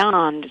school and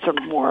beyond, sort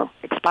of more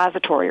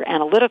expository or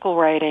analytical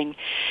writing.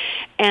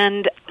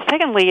 And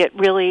secondly, it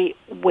really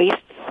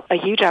wastes a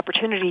huge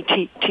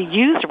opportunity to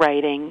use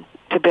writing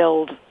to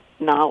build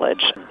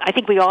knowledge. I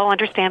think we all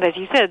understand, as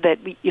you said, that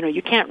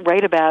you can't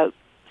write about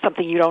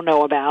something you don't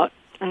know about,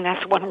 and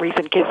that's one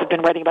reason kids have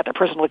been writing about their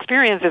personal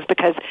experiences,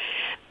 because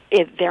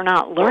they're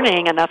not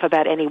learning enough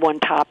about any one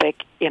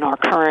topic in our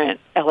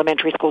current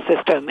elementary school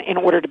system in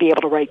order to be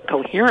able to write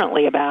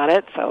coherently about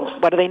it. So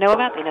what do they know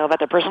about? They know about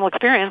their personal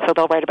experience, so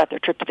they'll write about their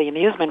trip to the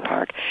amusement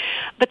park.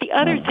 But the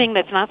other thing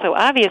that's not so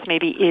obvious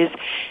maybe is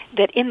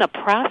that in the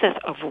process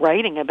of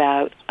writing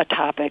about a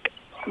topic,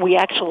 we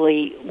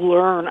actually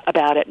learn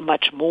about it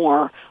much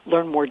more,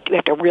 We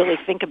have to really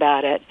think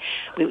about it.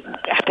 We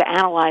have to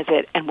analyze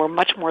it, and we're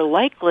much more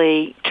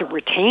likely to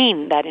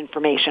retain that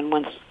information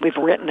once we've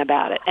written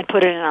about it and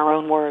put it in our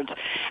own words.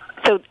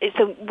 So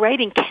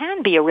writing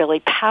can be a really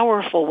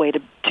powerful way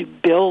to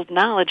build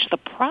knowledge. The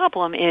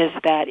problem is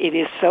that it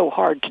is so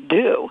hard to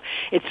do.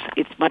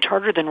 It's much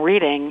harder than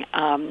reading,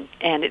 and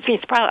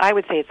it's probably, I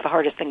would say it's the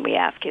hardest thing we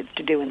ask kids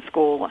to do in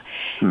school.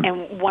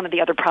 And one of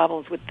the other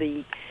problems with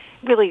the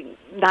really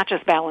not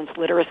just balanced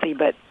literacy,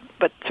 but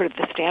sort of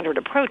the standard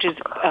approach is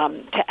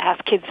to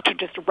ask kids to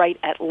just write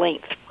at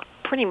length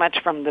pretty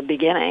much from the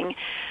beginning.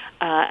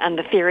 And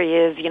the theory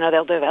is,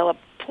 they'll develop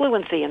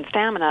fluency and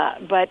stamina,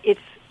 but it's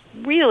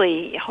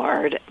really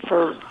hard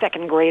for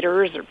second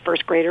graders or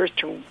first graders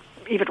to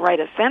even write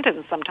a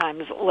sentence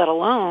sometimes, let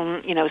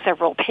alone,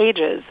 several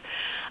pages.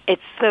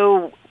 It's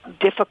so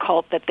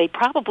difficult that they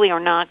probably are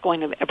not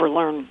going to ever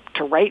learn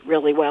to write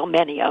really well,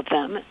 many of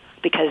them,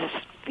 because,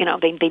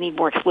 they need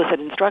more explicit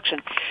instruction.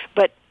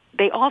 But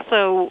they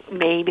also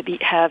maybe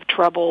have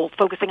trouble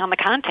focusing on the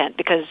content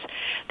because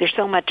there's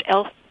so much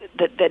else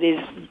that is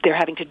they're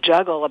having to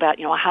juggle about,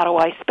 how do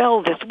I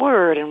spell this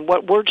word and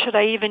what word should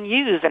I even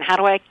use and how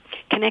do I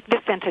connect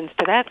this sentence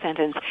to that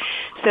sentence.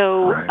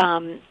 So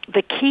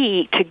the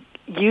key to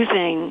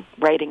using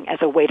writing as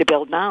a way to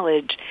build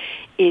knowledge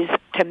is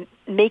to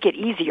make it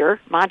easier,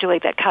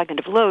 modulate that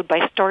cognitive load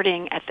by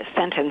starting at the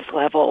sentence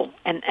level.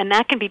 And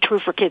that can be true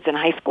for kids in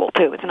high school,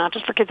 too. It's not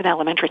just for kids in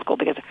elementary school,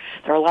 because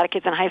there are a lot of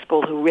kids in high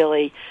school who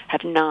really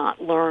have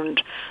not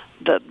learned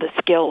the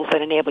skills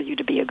that enable you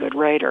to be a good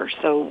writer.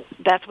 So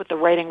that's what the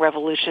Writing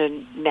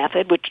Revolution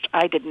method, which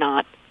I did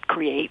not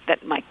create,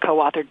 that my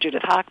co-author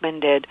Judith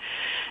Hochman did,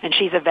 and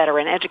she's a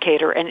veteran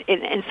educator.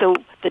 And so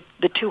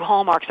the two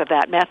hallmarks of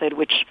that method,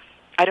 which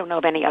I don't know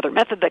of any other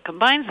method that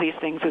combines these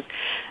things, is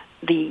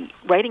the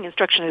writing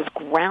instruction is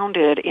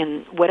grounded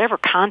in whatever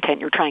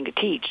content you're trying to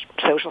teach,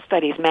 social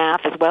studies,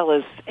 math, as well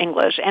as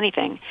English,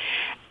 anything,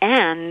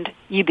 and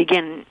you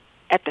begin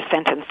at the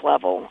sentence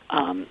level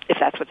if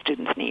that's what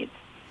students need.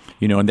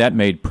 And that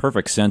made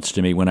perfect sense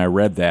to me when I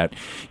read that.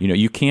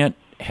 You can't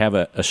have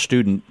a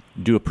student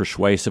do a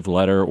persuasive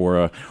letter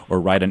or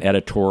write an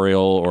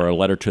editorial or a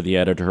letter to the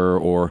editor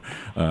or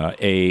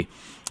a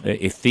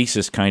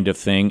thesis kind of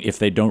thing if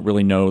they don't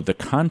really know the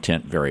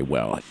content very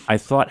well. I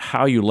thought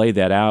how you laid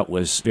that out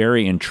was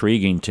very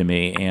intriguing to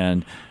me,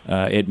 and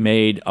it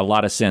made a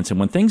lot of sense. And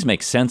when things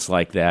make sense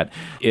like that,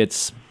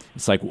 it's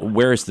like,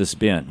 where has this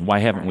been? Why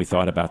haven't we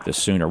thought about this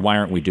sooner? Why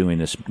aren't we doing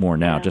this more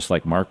now, just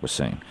like Mark was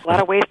saying? A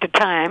lot of wasted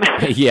time.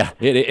 Yeah,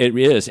 it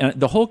is. And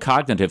the whole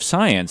cognitive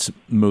science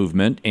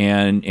movement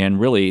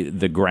and really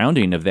the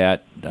grounding of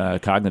that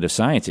cognitive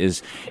science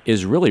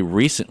is really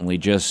recently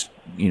just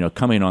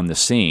coming on the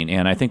scene,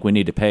 and I think we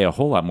need to pay a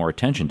whole lot more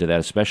attention to that,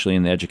 especially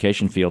in the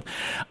education field.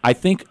 I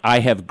think I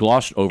have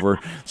glossed over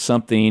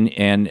something,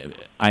 and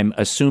I'm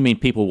assuming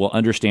people will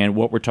understand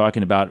what we're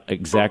talking about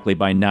exactly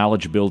by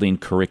knowledge-building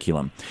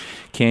curriculum.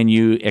 Can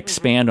you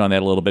expand on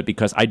that a little bit?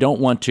 Because I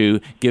don't want to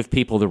give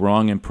people the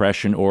wrong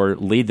impression or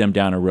lead them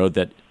down a road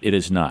that it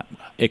is not.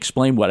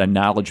 Explain what a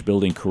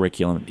knowledge-building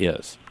curriculum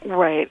is.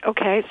 Right.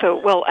 Okay. So,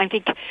 well, I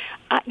think,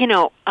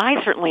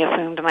 I certainly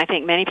assumed, and I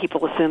think many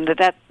people assumed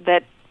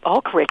that all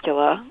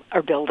curricula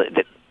are built.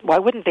 Why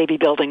wouldn't they be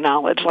building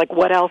knowledge? Like,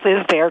 what else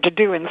is there to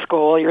do in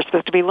school? You're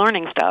supposed to be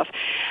learning stuff.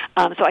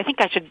 So I think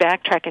I should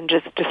backtrack and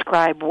just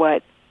describe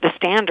what the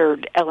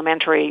standard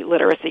elementary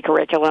literacy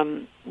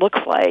curriculum looks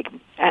like.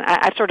 And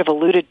I've sort of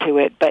alluded to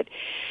it, but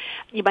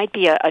you might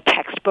be a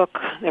textbook.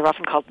 They're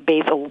often called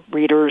basal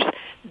readers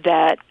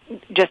that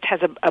just has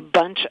a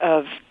bunch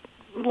of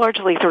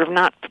largely sort of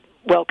not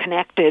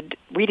well-connected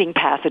reading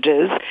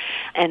passages,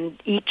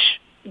 and each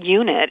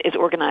unit is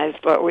organized,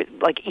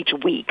 like each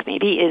week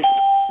maybe,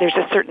 there's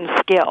a certain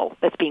skill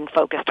that's being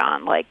focused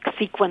on, like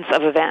sequence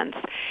of events.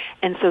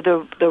 And so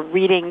the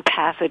reading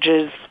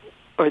passages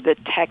or the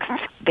text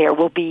there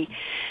will be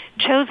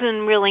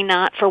chosen really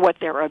not for what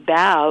they're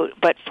about,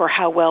 but for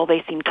how well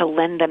they seem to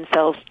lend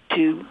themselves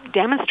to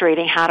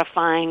demonstrating how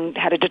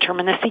to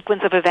determine the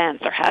sequence of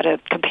events or how to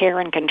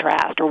compare and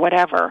contrast or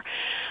whatever.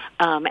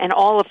 And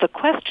all of the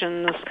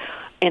questions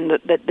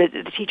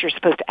the teacher is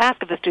supposed to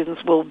ask of the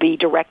students will be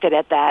directed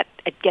at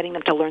getting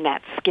them to learn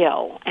that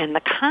skill, and the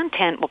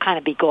content will kind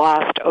of be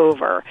glossed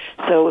over.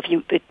 So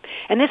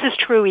and this is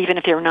true even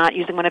if you're not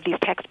using one of these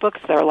textbooks.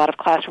 There are a lot of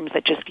classrooms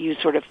that just use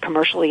sort of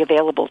commercially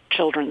available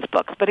children's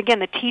books. But again,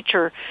 the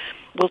teacher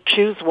will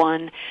choose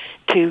one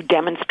to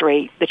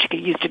demonstrate, that you could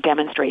use to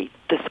demonstrate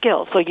the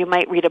skill. So you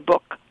might read a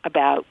book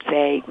about,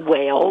 say,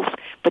 whales,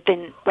 but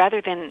then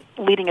rather than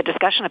leading a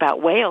discussion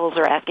about whales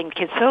or asking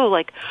kids,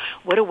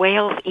 what do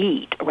whales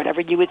eat, or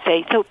whatever, you would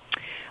say, so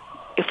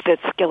if the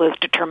skill is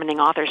determining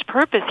author's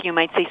purpose, you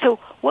might say, so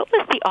what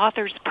was the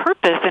author's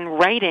purpose in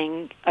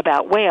writing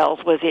about whales?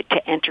 Was it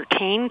to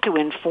entertain, to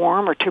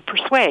inform, or to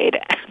persuade?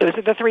 Those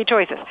are the three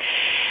choices.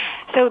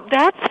 So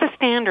that's the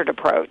standard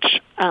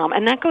approach,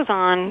 and that goes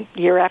on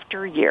year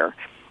after year.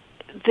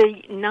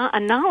 A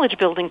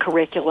knowledge-building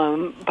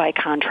curriculum, by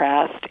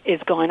contrast,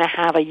 is going to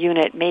have a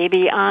unit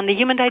maybe on the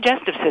human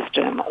digestive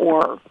system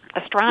or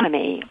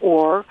astronomy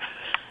or,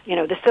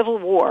 the Civil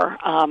War,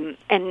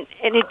 and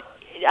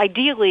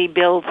ideally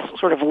builds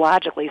sort of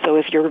logically. So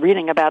if you're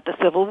reading about the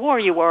Civil War,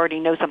 you already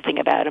know something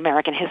about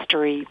American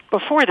history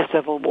before the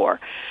Civil War.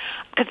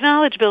 Because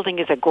knowledge building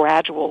is a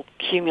gradual,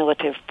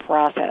 cumulative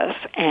process,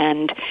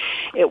 and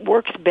it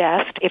works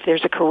best if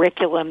there's a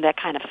curriculum that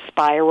kind of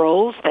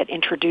spirals, that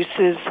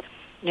introduces,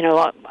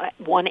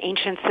 one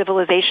ancient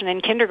civilization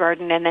in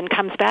kindergarten and then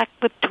comes back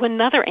to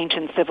another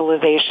ancient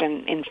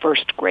civilization in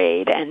first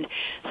grade. And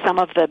some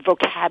of the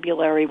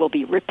vocabulary will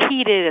be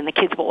repeated, and the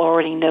kids will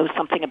already know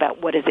something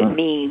about what does it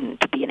mean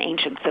to be an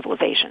ancient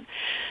civilization.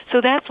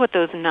 So that's what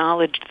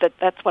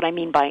that's what I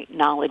mean by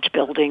knowledge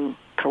building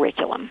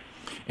curriculum.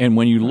 And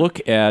when you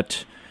look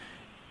at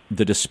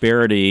the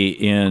disparity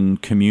in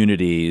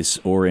communities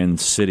or in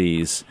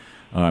cities,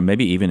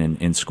 maybe even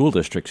in school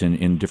districts,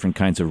 in different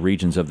kinds of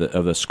regions of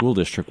the school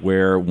district,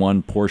 where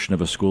one portion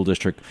of a school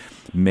district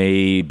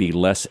may be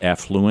less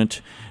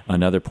affluent,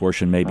 another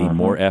portion may be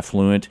more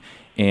affluent,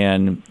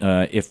 and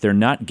if they're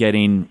not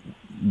getting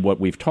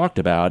what we've talked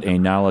about, a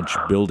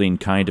knowledge-building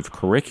kind of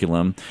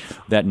curriculum,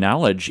 that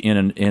knowledge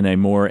in a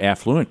more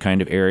affluent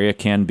kind of area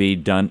can be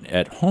done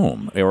at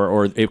home,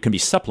 or it can be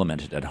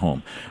supplemented at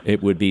home.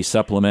 It would be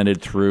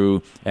supplemented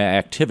through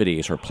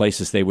activities or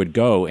places they would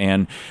go.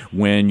 And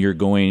when you're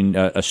going,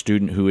 a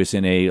student who is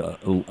in a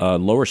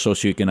lower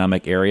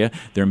socioeconomic area,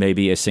 there may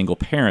be a single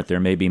parent, there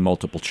may be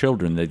multiple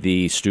children.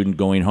 The student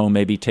going home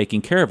may be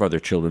taking care of other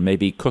children, may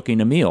be cooking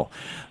a meal.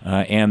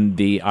 And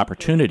the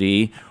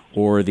opportunity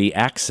or the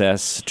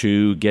access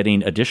to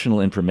getting additional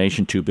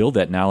information to build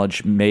that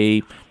knowledge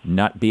may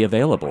not be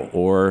available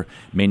or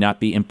may not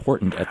be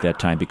important at that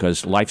time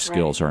because life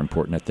skills are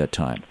important at that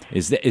time.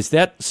 Is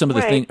that some of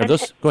the things?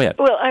 Go ahead.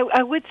 Well,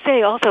 I would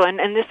say also,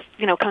 and this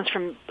comes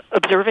from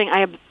observing.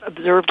 I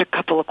observed a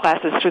couple of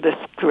classes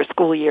through a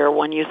school year.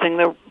 One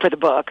using for the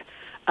book,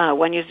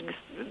 one using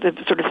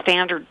the sort of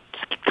standard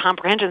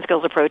comprehension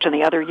skills approach, and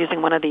the other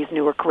using one of these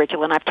newer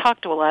curricula. And I've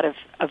talked to a lot of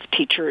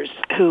teachers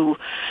who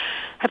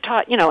have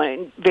taught,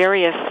 in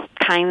various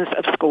kinds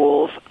of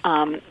schools.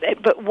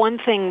 But one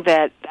thing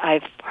that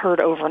I've heard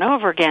over and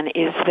over again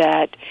is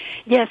that,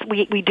 yes,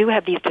 we do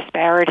have these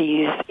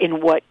disparities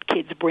in what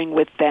kids bring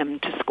with them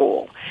to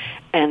school.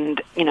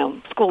 And,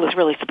 school is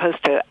really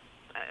supposed to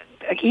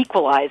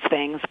equalize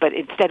things, but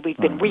instead we've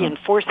been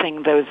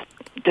reinforcing those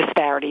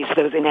disparities,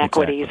 those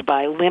inequities,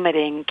 by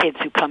limiting kids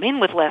who come in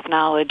with less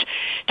knowledge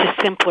to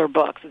simpler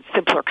books,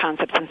 simpler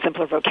concepts, and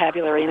simpler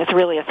vocabulary. And it's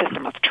really a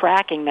system of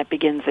tracking that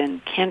begins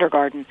in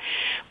kindergarten.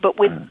 But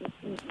with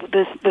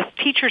the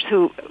teachers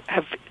who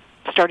have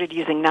started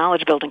using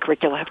knowledge-building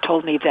curricula have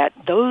told me that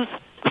those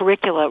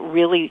curricula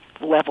really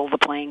level the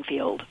playing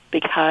field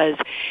because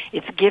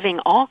it's giving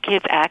all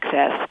kids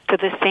access to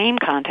the same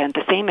content,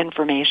 the same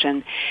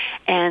information,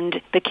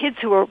 and the kids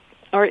who are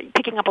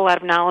picking up a lot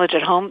of knowledge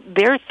at home,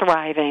 they're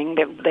thriving.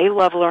 They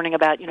love learning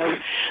about,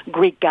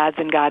 Greek gods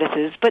and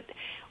goddesses, but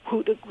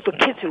the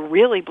kids who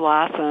really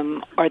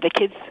blossom are the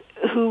kids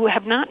who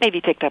have not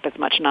maybe picked up as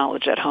much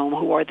knowledge at home,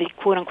 who are the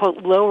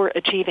quote-unquote lower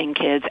achieving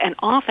kids. And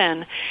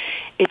often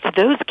it's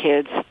those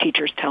kids,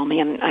 teachers tell me,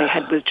 and I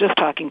was just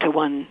talking to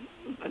one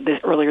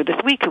earlier this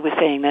week who was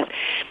saying this,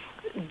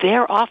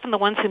 they're often the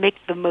ones who make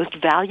the most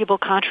valuable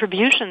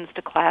contributions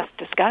to class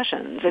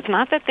discussions. It's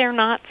not that they're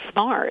not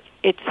smart.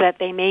 It's that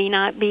they may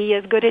not be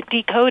as good at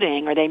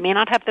decoding or they may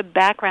not have the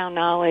background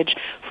knowledge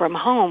from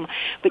home,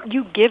 but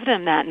you give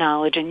them that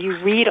knowledge and you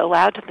read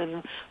aloud to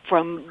them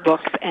from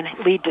books and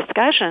lead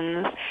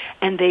discussions,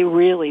 and they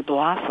really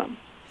blossom.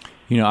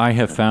 I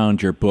have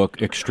found your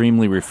book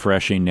extremely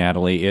refreshing,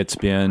 Natalie. It's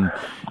been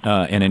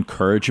an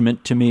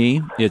encouragement to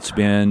me. It's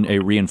been a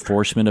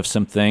reinforcement of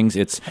some things.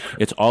 It's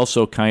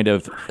also kind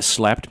of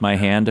slapped my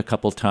hand a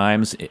couple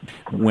times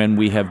when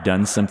we have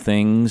done some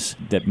things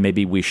that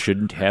maybe we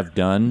shouldn't have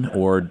done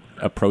or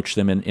approach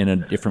them in a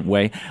different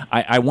way.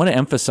 I want to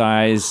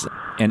emphasize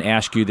and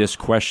ask you this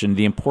question,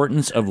 the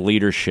importance of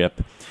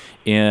leadership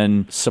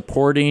in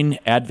supporting,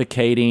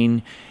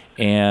 advocating,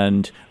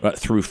 and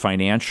through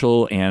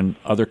financial and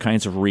other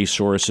kinds of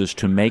resources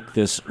to make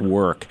this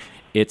work.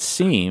 It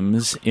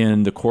seems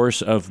in the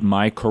course of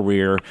my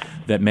career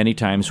that many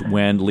times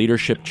when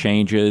leadership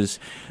changes,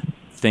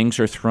 things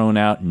are thrown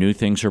out, new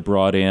things are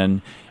brought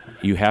in,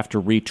 you have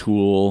to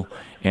retool,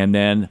 and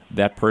then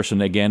that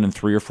person again in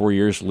 3 or 4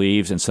 years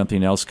leaves and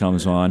something else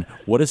comes on.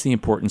 What is the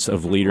importance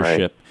of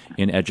leadership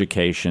in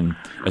education,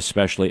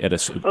 especially at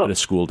a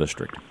school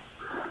district?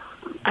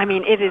 I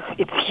mean,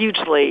 it's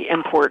hugely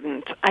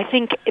important. I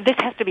think this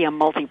has to be a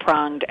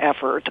multi-pronged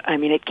effort. I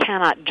mean, it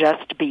cannot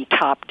just be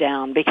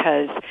top-down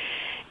because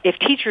if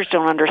teachers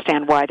don't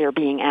understand why they're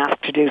being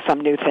asked to do some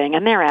new thing,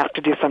 and they're asked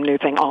to do some new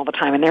thing all the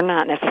time, and they're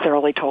not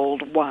necessarily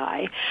told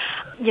why,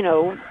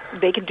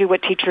 they can do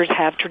what teachers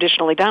have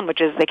traditionally done,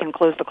 which is they can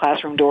close the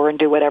classroom door and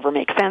do whatever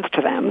makes sense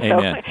to them.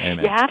 Amen.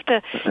 So you have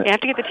to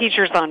get the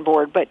teachers on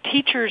board, but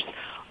teachers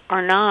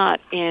are not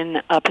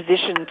in a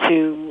position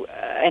to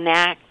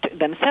enact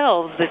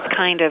themselves this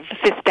kind of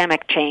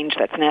systemic change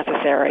that's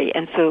necessary.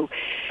 And so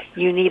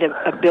you need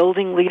a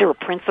building leader, a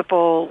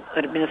principal,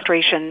 an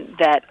administration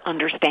that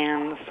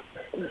understands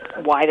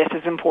why this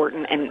is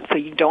important, and so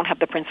you don't have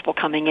the principal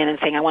coming in and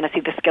saying, I want to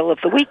see the skill of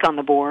the week on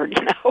the board,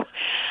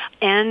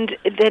 And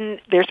then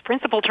there's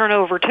principal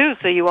turnover, too,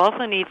 so you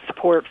also need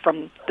support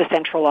from the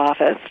central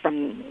office,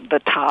 from the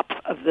top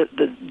of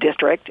the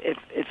district, if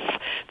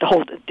the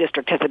whole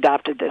district has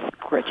adopted this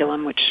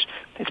curriculum, which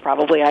is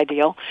probably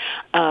ideal,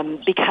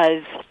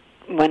 because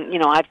when,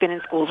 I've been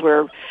in schools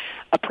where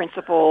a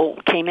principal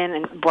came in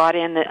and brought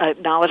in a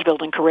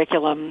knowledge-building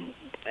curriculum,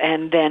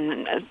 and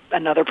then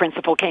another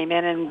principal came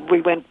in and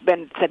we went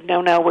and said,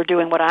 no, we're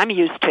doing what I'm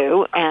used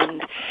to.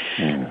 And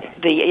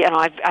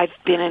I've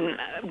been in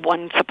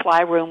one supply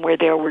room where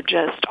there were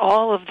just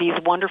all of these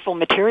wonderful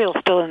materials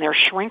still in their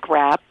shrink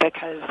wrap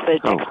because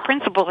the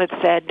principal had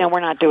said, no,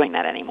 we're not doing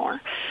that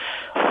anymore.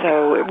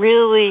 So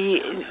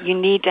really, you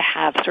need to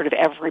have sort of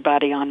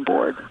everybody on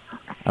board.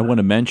 I want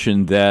to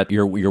mention that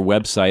your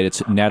website,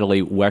 it's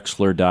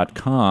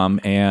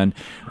nataliewexler.com, and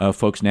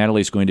folks,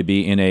 Natalie's going to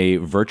be in a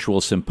virtual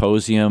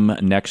symposium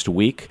next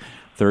week,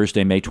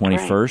 Thursday, May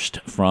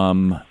 21st,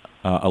 from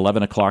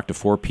 11 o'clock to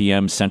 4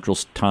 p.m. Central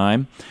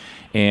Time,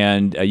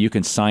 and you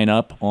can sign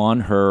up on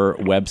her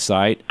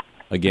website.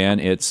 Again,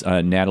 it's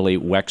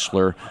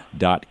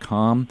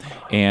nataliewexler.com,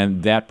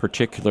 and that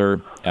particular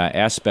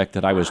aspect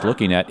that I was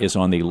looking at is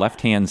on the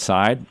left-hand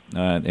side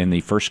in the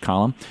first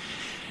column.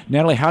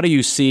 Natalie, how do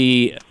you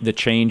see the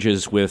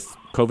changes with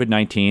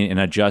COVID-19 and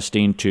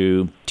adjusting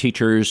to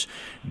teachers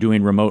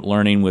doing remote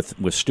learning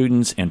with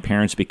students and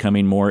parents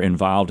becoming more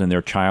involved in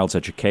their child's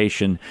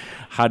education?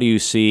 How do you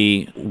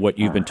see what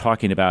you've been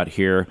talking about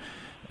here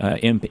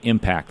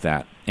impact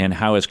that? And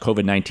how is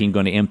COVID-19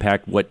 going to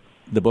impact what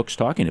the book's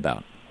talking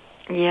about?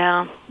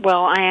 Yeah,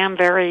 well, I am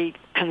very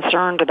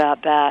concerned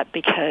about that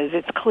because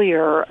it's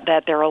clear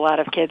that there are a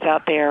lot of kids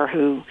out there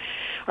who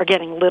are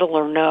getting little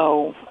or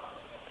no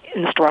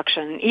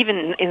instruction,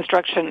 even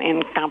instruction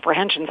in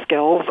comprehension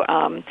skills,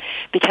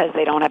 because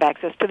they don't have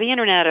access to the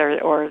internet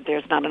or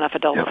there's not enough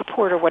adult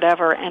support or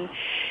whatever. And,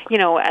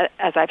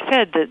 as I've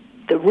said,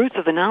 the roots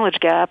of the knowledge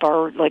gap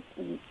are like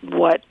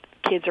what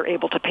kids are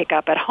able to pick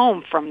up at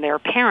home from their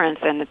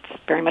parents, and it's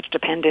very much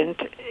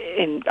dependent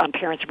on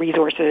parents'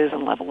 resources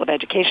and level of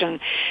education.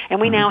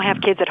 And we now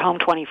have kids at home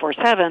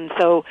 24/7,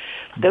 so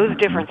those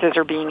differences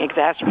are being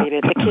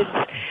exacerbated. The kids,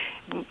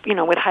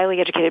 with highly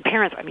educated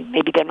parents,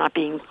 maybe they're not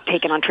being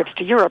taken on trips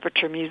to Europe or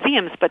to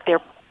museums, but they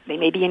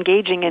may be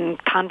engaging in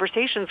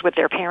conversations with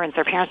their parents.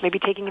 Their parents may be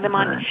taking them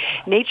on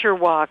nature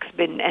walks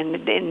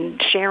and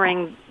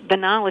sharing the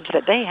knowledge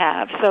that they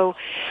have. So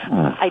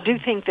I do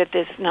think that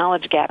this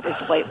knowledge gap is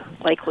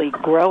likely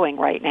growing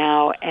right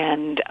now.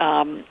 And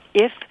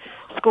if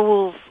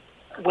schools,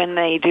 when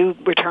they do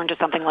return to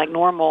something like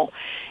normal,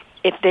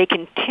 if they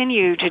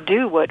continue to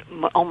do what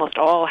almost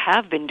all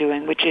have been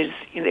doing, which is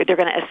they're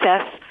going to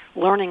assess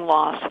learning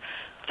loss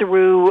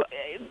through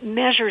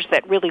measures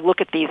that really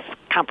look at these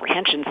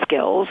comprehension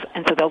skills,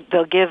 and so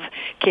they'll give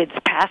kids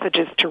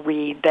passages to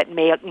read that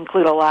may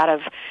include a lot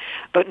of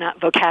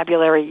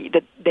vocabulary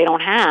that they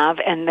don't have,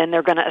 and then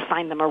they're going to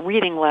assign them a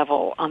reading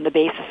level on the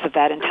basis of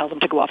that and tell them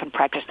to go off and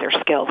practice their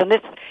skills.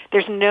 And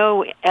there's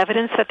no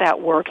evidence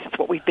that works. It's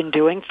what we've been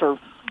doing for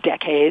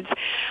decades,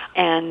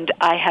 and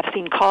I have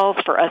seen calls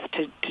for us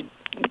to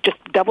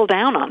just double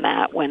down on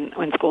that when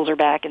schools are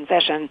back in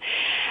session.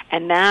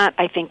 And that,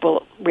 I think,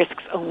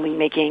 risks only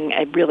making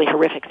a really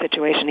horrific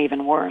situation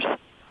even worse.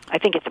 I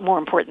think it's more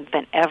important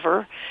than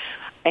ever.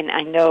 And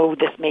I know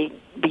this may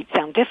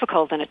sound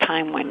difficult in a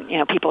time when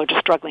people are just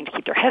struggling to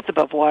keep their heads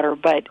above water,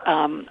 but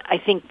I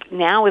think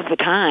now is the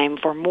time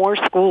for more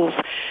schools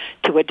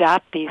to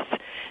adopt these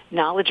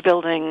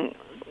knowledge-building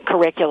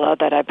curricula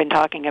that I've been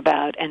talking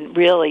about and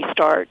really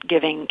start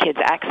giving kids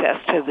access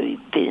to the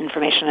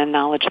information and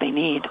knowledge they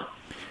need.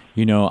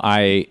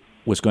 I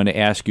was going to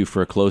ask you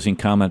for a closing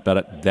comment,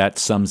 but that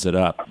sums it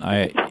up.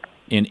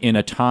 In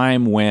a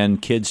time when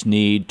kids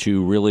need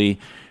to really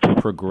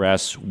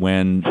progress,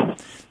 when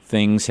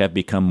things have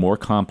become more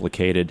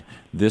complicated,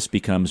 this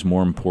becomes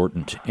more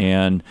important.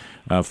 And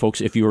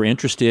folks, if you are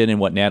interested in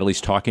what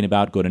Natalie's talking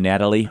about, go to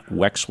Natalie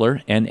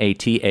Wexler,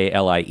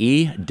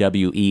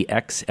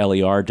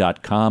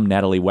 Nataliewexler.com,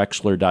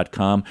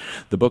 nataliewexler.com.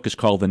 The book is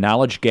called The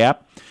Knowledge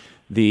Gap: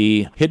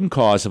 The Hidden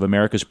Cause of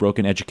America's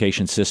Broken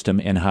Education System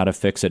and How to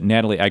Fix It.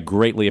 Natalie, I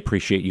greatly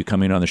appreciate you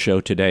coming on the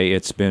show today.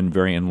 It's been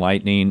very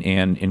enlightening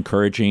and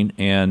encouraging,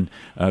 and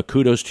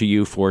kudos to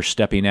you for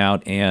stepping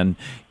out and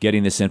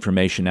getting this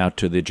information out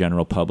to the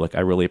general public. I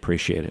really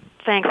appreciate it.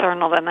 Thanks,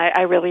 Arnold, and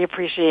I really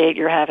appreciate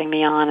your having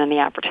me on and the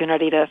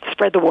opportunity to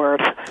spread the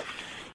word.